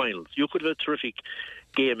quarterfinals. You could have a terrific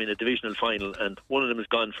game in a divisional final, and one of them is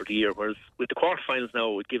gone for the year. Whereas with the quarterfinals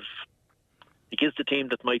now, it gives the team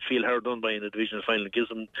that might feel hard done by in a divisional final, it gives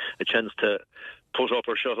them a chance to put up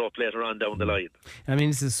or shut up later on down the line. I mean,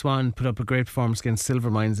 this is Swan put up a great performance against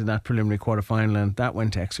Silvermines in that preliminary quarter-final, and that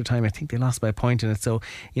went to extra time. I think they lost by a point in it. So,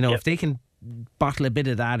 you know, if they can bottle a bit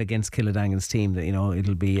of that against Killadangan's team, that, you know,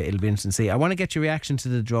 it'll be interesting to see. I want to get your reaction to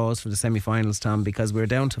the draws for the semi-finals, Tom, because we're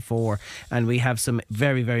down to 4 and we have some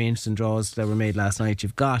very, very interesting draws that were made last night.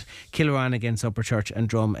 You've got Killarowan against Upperchurch and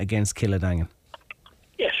Drum against Killadangan.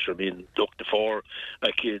 Yes, I mean, look, the 4,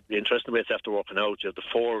 like, the interesting way it's after working out, you have the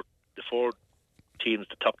four teams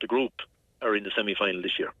that top the group are in the semi-final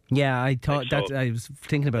this year. Yeah, I thought that. I was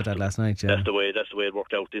thinking about that last night. Yeah. That's the way it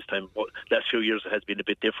worked out this time. Last few years it has been a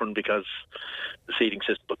bit different because the seeding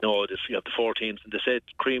system. But no, you have the 4 teams, and they said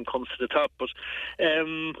cream comes to the top. But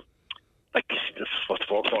like, what the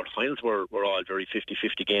 4 quarterfinals were all very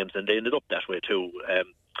 50-50 games, and they ended up that way too.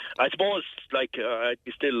 I suppose, like, I'd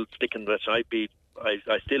be still sticking with. I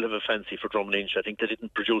still have a fancy for Drum and Inch. I think they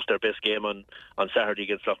didn't produce their best game on Saturday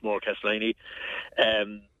against Lochmore Castleiney.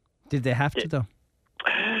 Did they have to, though?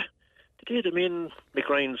 They did. I mean, Mick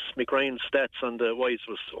Ryan's stats on the whites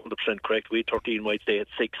was 100% correct. We had 13 whites, they had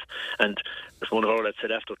 6. And as one of our lads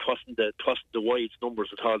said after, it wasn't the whites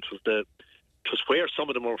numbers at all. It was where some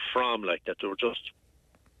of them were from, like that. They were just,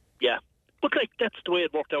 yeah. But, like, that's the way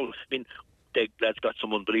it worked out. I mean, the lads got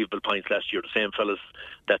some unbelievable points last year. The same fellas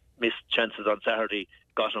that missed chances on Saturday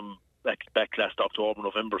got them back last October,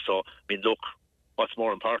 November. So, I mean, look, what's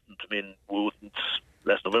more important? I mean,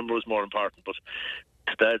 last November was more important, but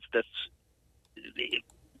that's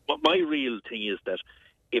what my real thing is, that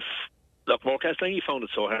if Lochmore Castleiney found it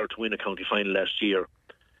so hard to win a county final last year,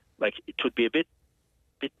 like, it would be a bit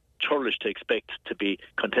churlish to expect to be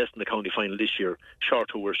contesting the county final this year,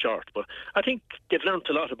 short who were short. But I think they've learnt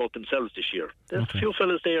a lot about themselves this year. There's a few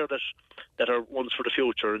fellas there that are ones for the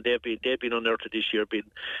future, and they've been unearthed this year, been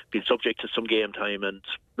subject to some game time, and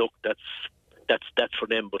look, that's for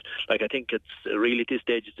them. But, like, I think it's really at this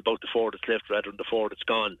stage it's about the 4 that's left rather than the 4 that's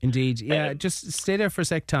gone. Indeed. Yeah, just stay there for a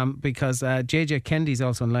sec, Tom, because JJ Kennedy's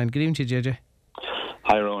also online. Good evening to you, JJ.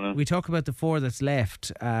 Hi, Ronan. We talk about the 4 that's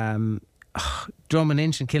left. Drum and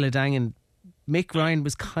Inch and Killadangan. Mick Ryan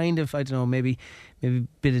was kind of, I don't know, maybe a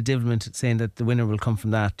bit of divilment saying that the winner will come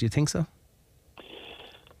from that. Do you think so?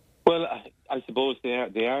 Well, I suppose they are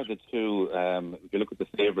the two. If you look at the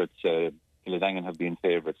favourites, Killadangan have been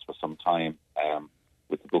favourites for some time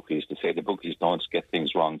with the bookies. To say the bookies don't get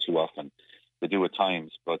things wrong too often. They do at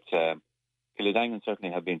times, but Killadangan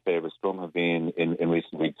certainly have been favourites. Drum have been, in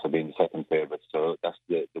recent weeks, have been the second favourites. So that's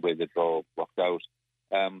the way the draw worked out.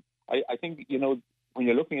 I think, you know, when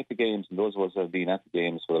you're looking at the games, and those of us have been at the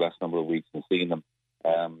games for the last number of weeks and seen them,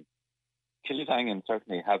 Killadangan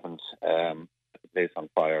certainly haven't put the place on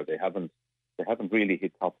fire. They haven't really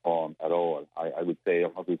hit top form at all. I would say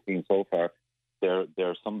of what we've seen so far,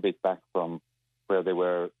 they're some bit back from where they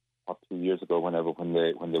were 2 years ago, when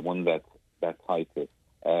they won that title.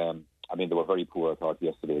 I mean, they were very poor, I thought,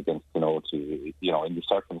 yesterday against Kenoto. You know, in the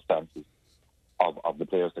circumstances of the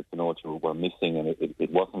players that Kenoto were missing, and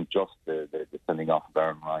it wasn't just the sending off of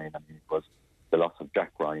Aaron Ryan. I mean, it was the loss of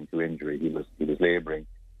Jack Ryan to injury. He was labouring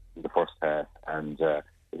in the first half, and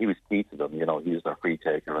he was key to them. You know, he was their free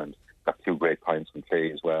taker and got 2 great points from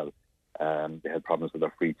play as well. They had problems with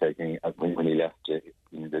their free taking when he left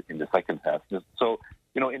in the second half. So,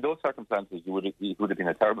 you know, in those circumstances, it would have been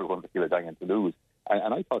a terrible one for Killadangan to lose,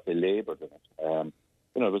 and I thought they laboured in it.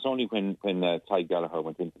 You know, it was only when Ty Gallagher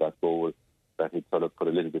went into that goal that it sort of put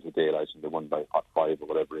a little bit of daylight, and they won by 5 or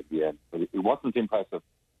whatever at the end. But it wasn't impressive.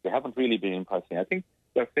 They haven't really been impressing. I think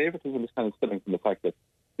their favouritism is kind of stemming from the fact that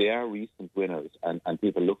they are recent winners, and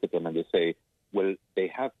people look at them and they say, well, they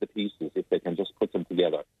have the pieces if they can just put them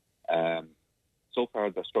together. So far,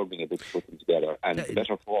 they're struggling a bit to put them together, and the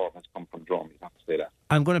better form has come from Drum. You have to say that.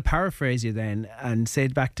 I'm going to paraphrase you then and say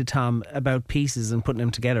it back to Tom about pieces and putting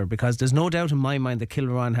them together, because there's no doubt in my mind that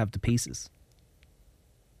Kilruane have the pieces.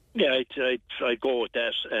 Yeah, I'd go with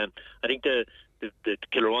that. I think the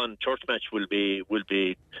Kilruane church match will be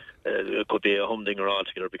could be a humdinger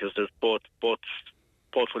altogether, because there's both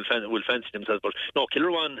will fancy themselves. But no,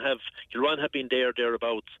 Kilruane have been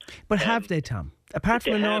thereabouts. But have they, Tom? Apart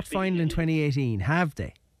from the North final in 2018, have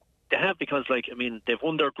they? They have, because they've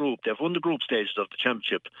won their group. They've won the group stages of the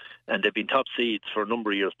championship, and they've been top seeds for a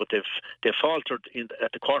number of years. But they've faltered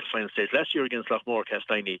at the quarter-final stage. Last year against Loughmore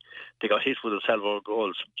Castleiney, they got hit with a salvo of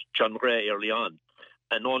goals. John McGrath early on,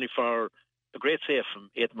 and only for a great save from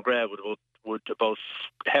Aidan McGrath would about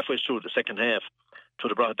halfway through the second half to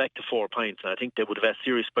have brought it back to 4 points. And I think they would have had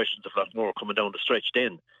serious questions of Loughmore coming down the stretch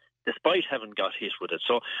then, despite having got hit with it.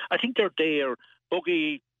 So I think they're there.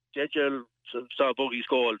 Buggy, Jejel saw Buggy's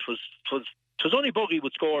goal. It was only Buggy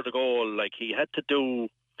would score the goal. Like, he had to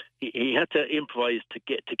improvise to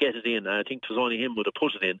get it in. And I think it was only him would have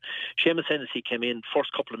put it in. Seamus Hennessy came in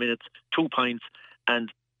first couple of minutes, 2 points,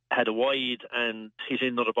 and had a wide, and hit in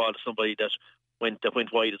another ball to somebody that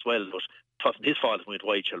went wide as well. But it wasn't his fault it went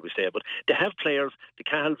wide, shall we say. But they have players. The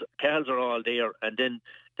Cahals are all there, and then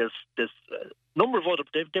there's a number of other.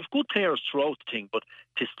 They've good players throughout the thing, but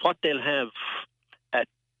it's what they'll have at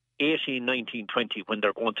 18, 19, 20 when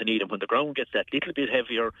they're going to need them. When the ground gets that little bit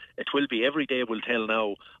heavier, it will be every day will tell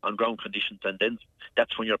now on ground conditions, and then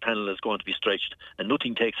that's when your panel is going to be stretched, and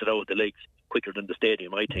nothing takes it out of the legs quicker than the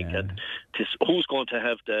stadium, I think. Yeah. And who's going to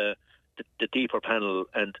have the deeper panel?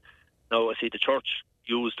 And now I see the church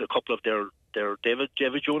used a couple of their David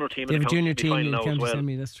Junior team in the county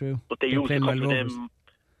semi, that's true. But they used a couple of them.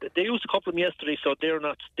 They used a couple of them yesterday, so they're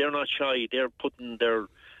not shy. They're putting their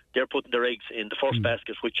eggs in the first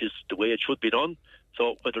basket, which is the way it should be done.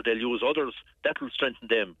 So whether they'll use others, that will strengthen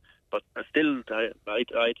them. But I still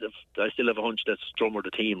have a hunch that's Drum or the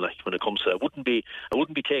team. Like, when it comes to, I wouldn't be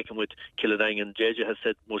taken with Killinang, and JJ has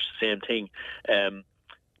said much the same thing.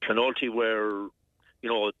 Clonoulty were,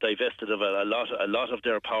 divested of a lot of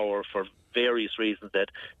their power for various reasons, that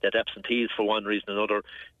absentees for one reason or another.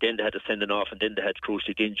 Then they had to send it off, and then they had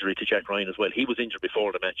crucially the injury to Jack Ryan as well. He was injured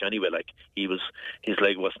before the match anyway. Like, his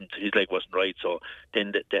leg wasn't right. So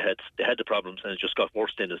then they had the problems, and it just got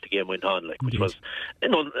worse then as the game went on. Like, which was a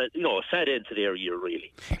sad end to their year,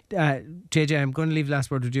 really. JJ, I'm going to leave the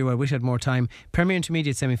last word with you. I wish I had more time. Premier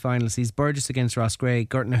Intermediate semi-finals. He's Burgess against Roscrea,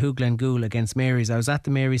 Gortnahoe Glengoule against Mary's. I was at the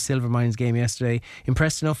Mary's Silvermines game yesterday.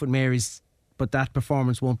 Impressed enough with Mary's, but that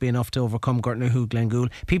performance won't be enough to overcome Gortnahoe Glengoule.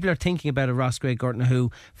 People are thinking about a Roscrea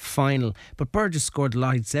Gortnahoe final, but Burgess scored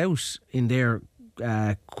lights out in their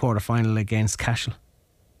quarter final against Cashel.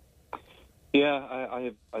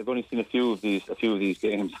 Yeah, I've only seen a few of these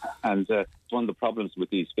games, and it's one of the problems with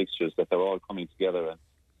these fixtures, that they're all coming together, and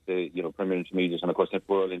the Premier Intermediate, and of course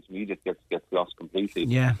World Intermediate gets lost completely.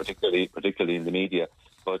 Yeah. particularly in the media.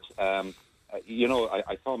 But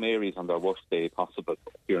I saw Mary's on their worst day possible.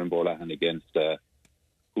 Kieran Bolahan against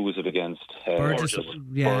who was it against? Burgess.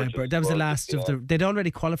 Burgess. That was the last of the. They'd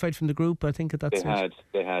already qualified from the group, I think. At that stage.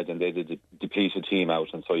 They had, and they did deplete a team out,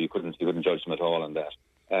 and so you couldn't judge them at all on that.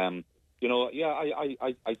 I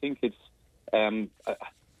think it's.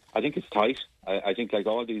 I think it's tight. I think like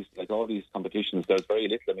all these competitions, there's very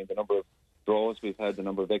little. I mean, the number of draws we've had, the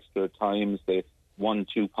number of extra times, the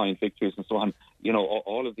 1-2 point victories, and so on.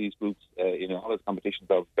 All of these groups, all of the competitions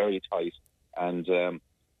are very tight, and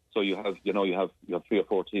so you have 3 or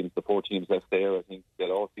 4 teams. The 4 teams left there, I think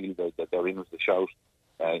they'll all feel that they're in with the shout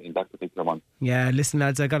in that particular one. Yeah, listen,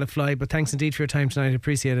 lads, I got to fly, but thanks indeed for your time tonight. I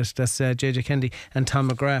appreciate it. That's JJ Kennedy and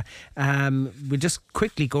Tom McGrath. We'll just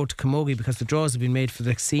quickly go to Camogie, because the draws have been made for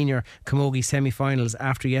the senior Camogie semi-finals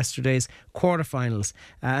after yesterday's quarter-finals.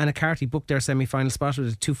 Anna Carty booked their semi-final spot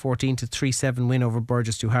with a 2-14-3-7 win over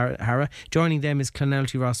Burgess to Hara. Joining them is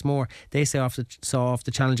Clonelty Rossmore. They saw off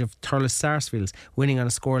the challenge of Thurles Sarsfields, winning on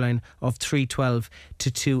a scoreline of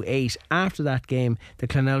 3-12-2-8. After that game, the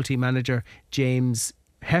Clonelty manager James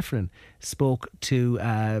Heffernan spoke to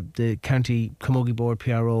the County Camogie Board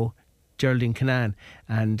PRO Geraldine Canaan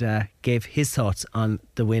and gave his thoughts on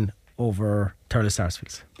the win over Thurles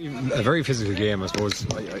Sarsfields. A very physical game, I suppose.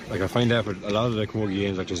 I find that with a lot of the Camogie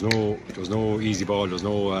games, like there was no easy ball, there was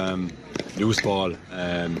no loose ball.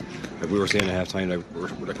 Like we were saying at half time,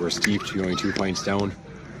 we're steeped, only 2 points down.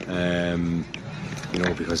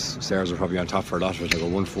 because Stars were probably on top for a lot of it, like a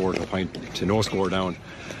 1-4 to a point to no score down.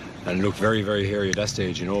 And it looked very, very hairy at that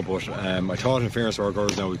stage, but I thought, in fairness to our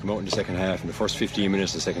girls now, we come out in the second half. In the first 15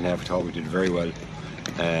 minutes of the second half, I thought we did very well.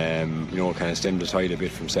 Kind of stemmed the tide a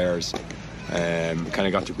bit from Stars. Kind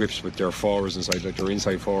of got to grips with their forwards inside, like their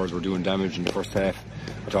inside forwards were doing damage in the first half.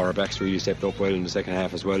 I thought our backs really stepped up well in the second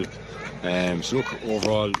half as well. So look,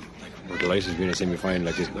 overall, we're delighted to be in a semi-final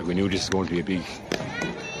like this. Like, we knew this was going to be a big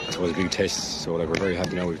test. So we're very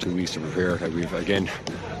happy now. We have 2 weeks to prepare. We've, again,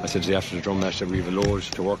 I said after the drum match that we have a load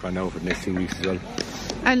to work on now for the next 2 weeks as well.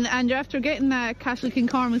 And you're after getting Cashel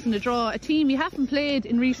Kincormac in the draw, a team you haven't played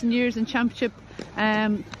in recent years in Championship.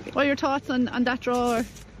 What are your thoughts on that draw?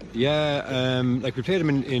 Yeah, we played them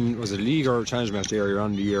in was it a league or challenge match earlier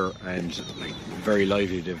on the year, and very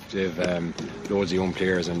lively. They've loads of young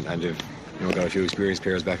players and they've got a few experienced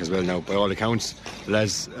players back as well now. By all accounts, the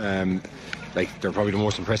lads, they're probably the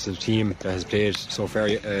most impressive team that has played so far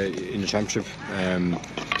in the Championship.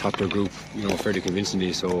 Topped their group, fairly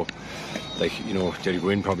convincingly. So, they'll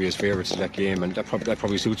win probably as favourites in that game, and that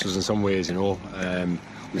probably suits us in some ways.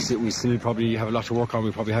 We still probably have a lot to work on.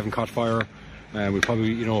 We probably haven't caught fire. We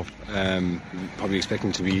probably, probably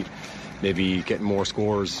expecting to be maybe getting more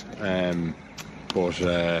scores. But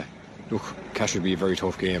look, Cash will be a very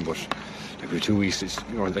tough game. But with 2 weeks,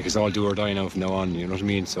 it's all do or die now from now on. You know what I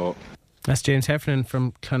mean? So. That's James Heffernan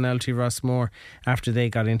from Clonalty Rossmore after they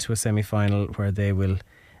got into a semi-final where they will.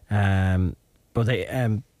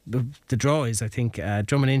 The draw is, I think,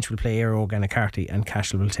 Drummond Inch will play Éire Óg and Carty, and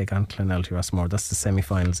Cashel will take on Clonalty Rossmore. That's the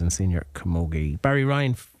semi-finals in Senior Camogie. Barry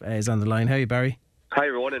Ryan is on the line. How are you, Barry? Hi,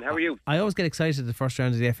 Ronan. How are you? I always get excited at the first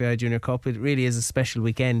round of the FAI Junior Cup. It really is a special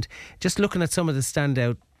weekend. Just looking at some of the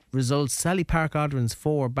standout results, Sally Park Odrins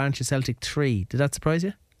 4, Bancha Celtic 3. Did that surprise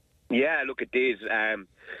you? Yeah, look, it did.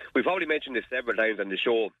 We've already mentioned this several times on the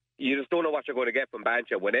show. You just don't know what you're going to get from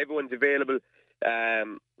Bancha. When everyone's available,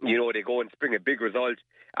 they go and spring a big result,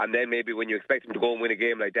 and then maybe when you expect them to go and win a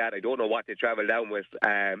game like that, I don't know what they travel down with,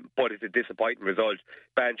 but it's a disappointing result.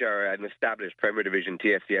 Bancha are an established Premier Division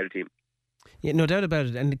TFCL team. Yeah, no doubt about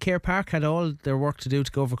it. And Kerr Park had all their work to do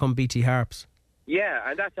to go overcome BT Harps. Yeah,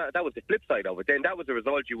 and that was the flip side of it. Then that was the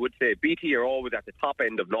result you would say. BT are always at the top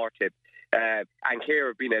end of North Tip, and Kerr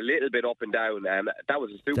have been a little bit up and down. That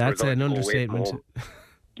was a super result. That's an understatement.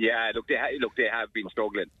 Yeah, look, they have been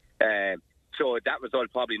struggling. So that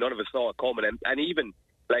result probably none of us saw it coming. And even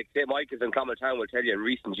like St. Michael's and Campbelltown will tell you in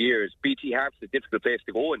recent years, BT Harps is a difficult place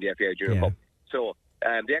to go in the FAI Junior Cup. So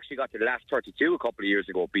they actually got to the last 32 a couple of years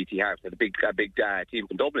ago, BT Harps, a big team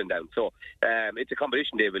from Dublin down. So it's a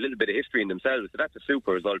competition they have a little bit of history in themselves. So that's a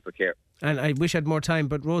super result for Kerr. And I wish I had more time,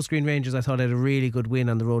 but Rose Green Rangers, I thought, had a really good win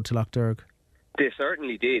on the road to Loughdurg. They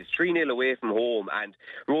certainly did. 3-0 away from home, and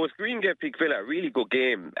Rose Green gave Peakville a really good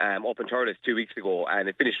game up in Thurles 2 weeks ago, and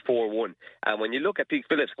it finished 4-1. And when you look at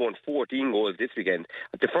Peakville scoring 14 goals this weekend,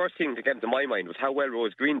 the first thing that came to my mind was how well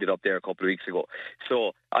Rose Green did up there a couple of weeks ago.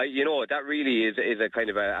 So, that really is a kind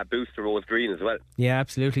of a boost to Rose Green as well. Yeah,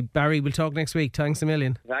 absolutely. Barry, we'll talk next week. Thanks a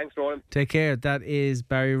million. Thanks, Ronan. Take care. That is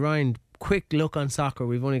Barry Ryan. Quick look on soccer.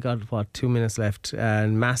 We've only got 2 minutes left,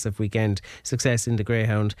 and massive weekend success in the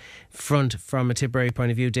Greyhound front from a Tipperary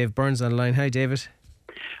point of view. Dave Burns on the line. Hi, David.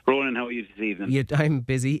 Ronan, how are you this evening? I'm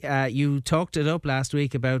busy. You talked it up last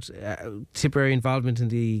week about Tipperary involvement in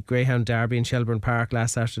the Greyhound Derby in Shelbourne Park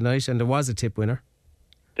last Saturday night, and there was a tip winner.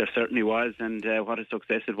 There certainly was, and what a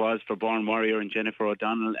success it was for Born Warrior and Jennifer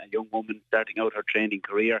O'Donnell, a young woman starting out her training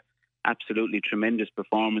career. Absolutely tremendous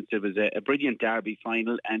performance. It was a brilliant Derby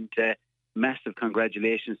final, and massive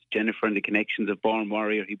congratulations to Jennifer and the connections of Born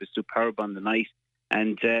Warrior. He was superb on the night,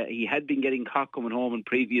 and he had been getting caught coming home in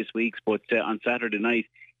previous weeks, but on Saturday night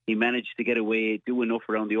he managed to get away, do enough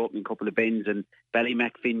around the opening couple of bends, and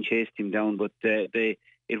Ballymacfin chased him down. But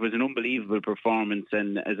it was an unbelievable performance,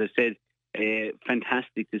 and as I said,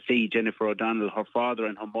 fantastic to see Jennifer O'Donnell, her father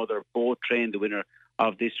and her mother both trained the winner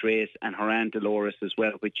of this race, and her aunt Dolores as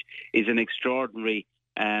well, which is an extraordinary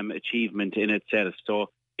achievement in itself. So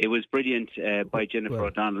it was brilliant by Jennifer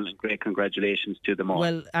O'Donnell, and great congratulations to them all.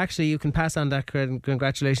 Well, actually, you can pass on that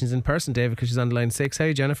congratulations in person, David, because she's on line 6. How are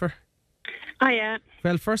you, Jennifer? Hiya.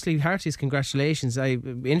 Well, firstly, heartiest congratulations.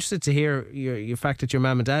 I'm interested to hear your fact that your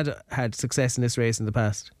mum and dad had success in this race in the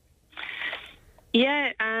past.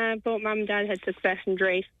 Yeah, both mum and dad had success in the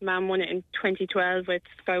race. Mum won it in 2012 with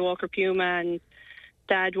Skywalker Puma, and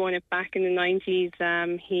Dad won it back in the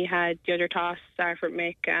 90s. He had the other toss, Sarford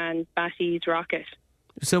Mick and Bassey's Rocket.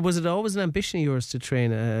 So was it always an ambition of yours to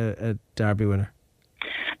train a Derby winner?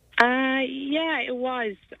 Yeah, it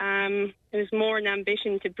was. It was more an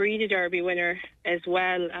ambition to breed a Derby winner as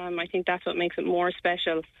well. I think that's what makes it more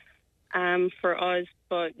special. for us.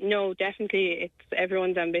 But no, definitely it's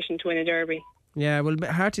everyone's ambition to win a derby. Yeah, well,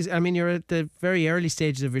 Harties, I mean, you're at the very early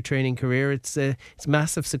stages of your training career. It's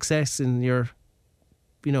massive success in your,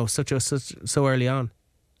 so early on.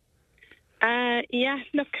 Yeah,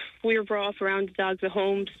 look, we were brought up around the dogs at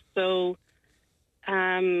home, so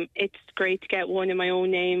it's great to get one in my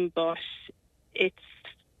own name, but it's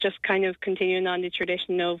just kind of continuing on the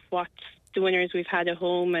tradition of what the winners we've had at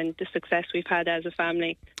home and the success we've had as a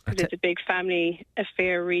family. Because it's a big family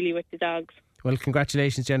affair, really, with the dogs. Well,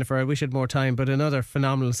 congratulations, Jennifer. I wish I had more time, but another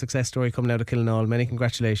phenomenal success story coming out of Killinall. Many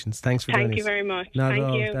congratulations. Thanks for joining us. Thank you very much. Not Thank at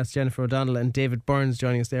all. you. That's Jennifer O'Donnell and David Burns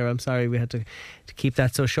joining us there. I'm sorry we had to keep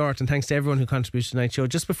that so short. And thanks to everyone who contributed to tonight's show.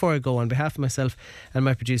 Just before I go, on behalf of myself and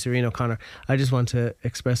my producer, Ian O'Connor, I just want to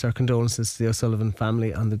express our condolences to the O'Sullivan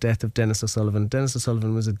family on the death of Dennis O'Sullivan. Dennis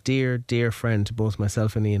O'Sullivan was a dear, dear friend to both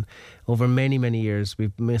myself and Ian over many, many years.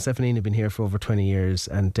 Myself and Ian have been here for over 20 years,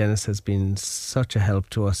 and Dennis has been such a help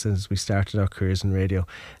to us since we started our careers in radio.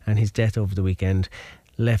 And his death over the weekend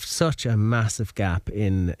left such a massive gap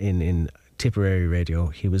in Tipperary radio.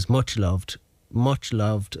 He was much loved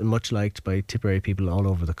and much liked by Tipperary people all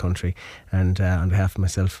over the country. And on behalf of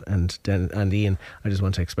myself and Ian, I just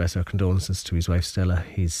want to express our condolences to his wife Stella,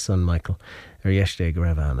 his son Michael, Yesterday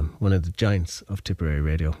Garev Anam, one of the giants of Tipperary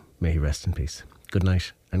radio. May he rest in peace. Good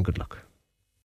night and good luck.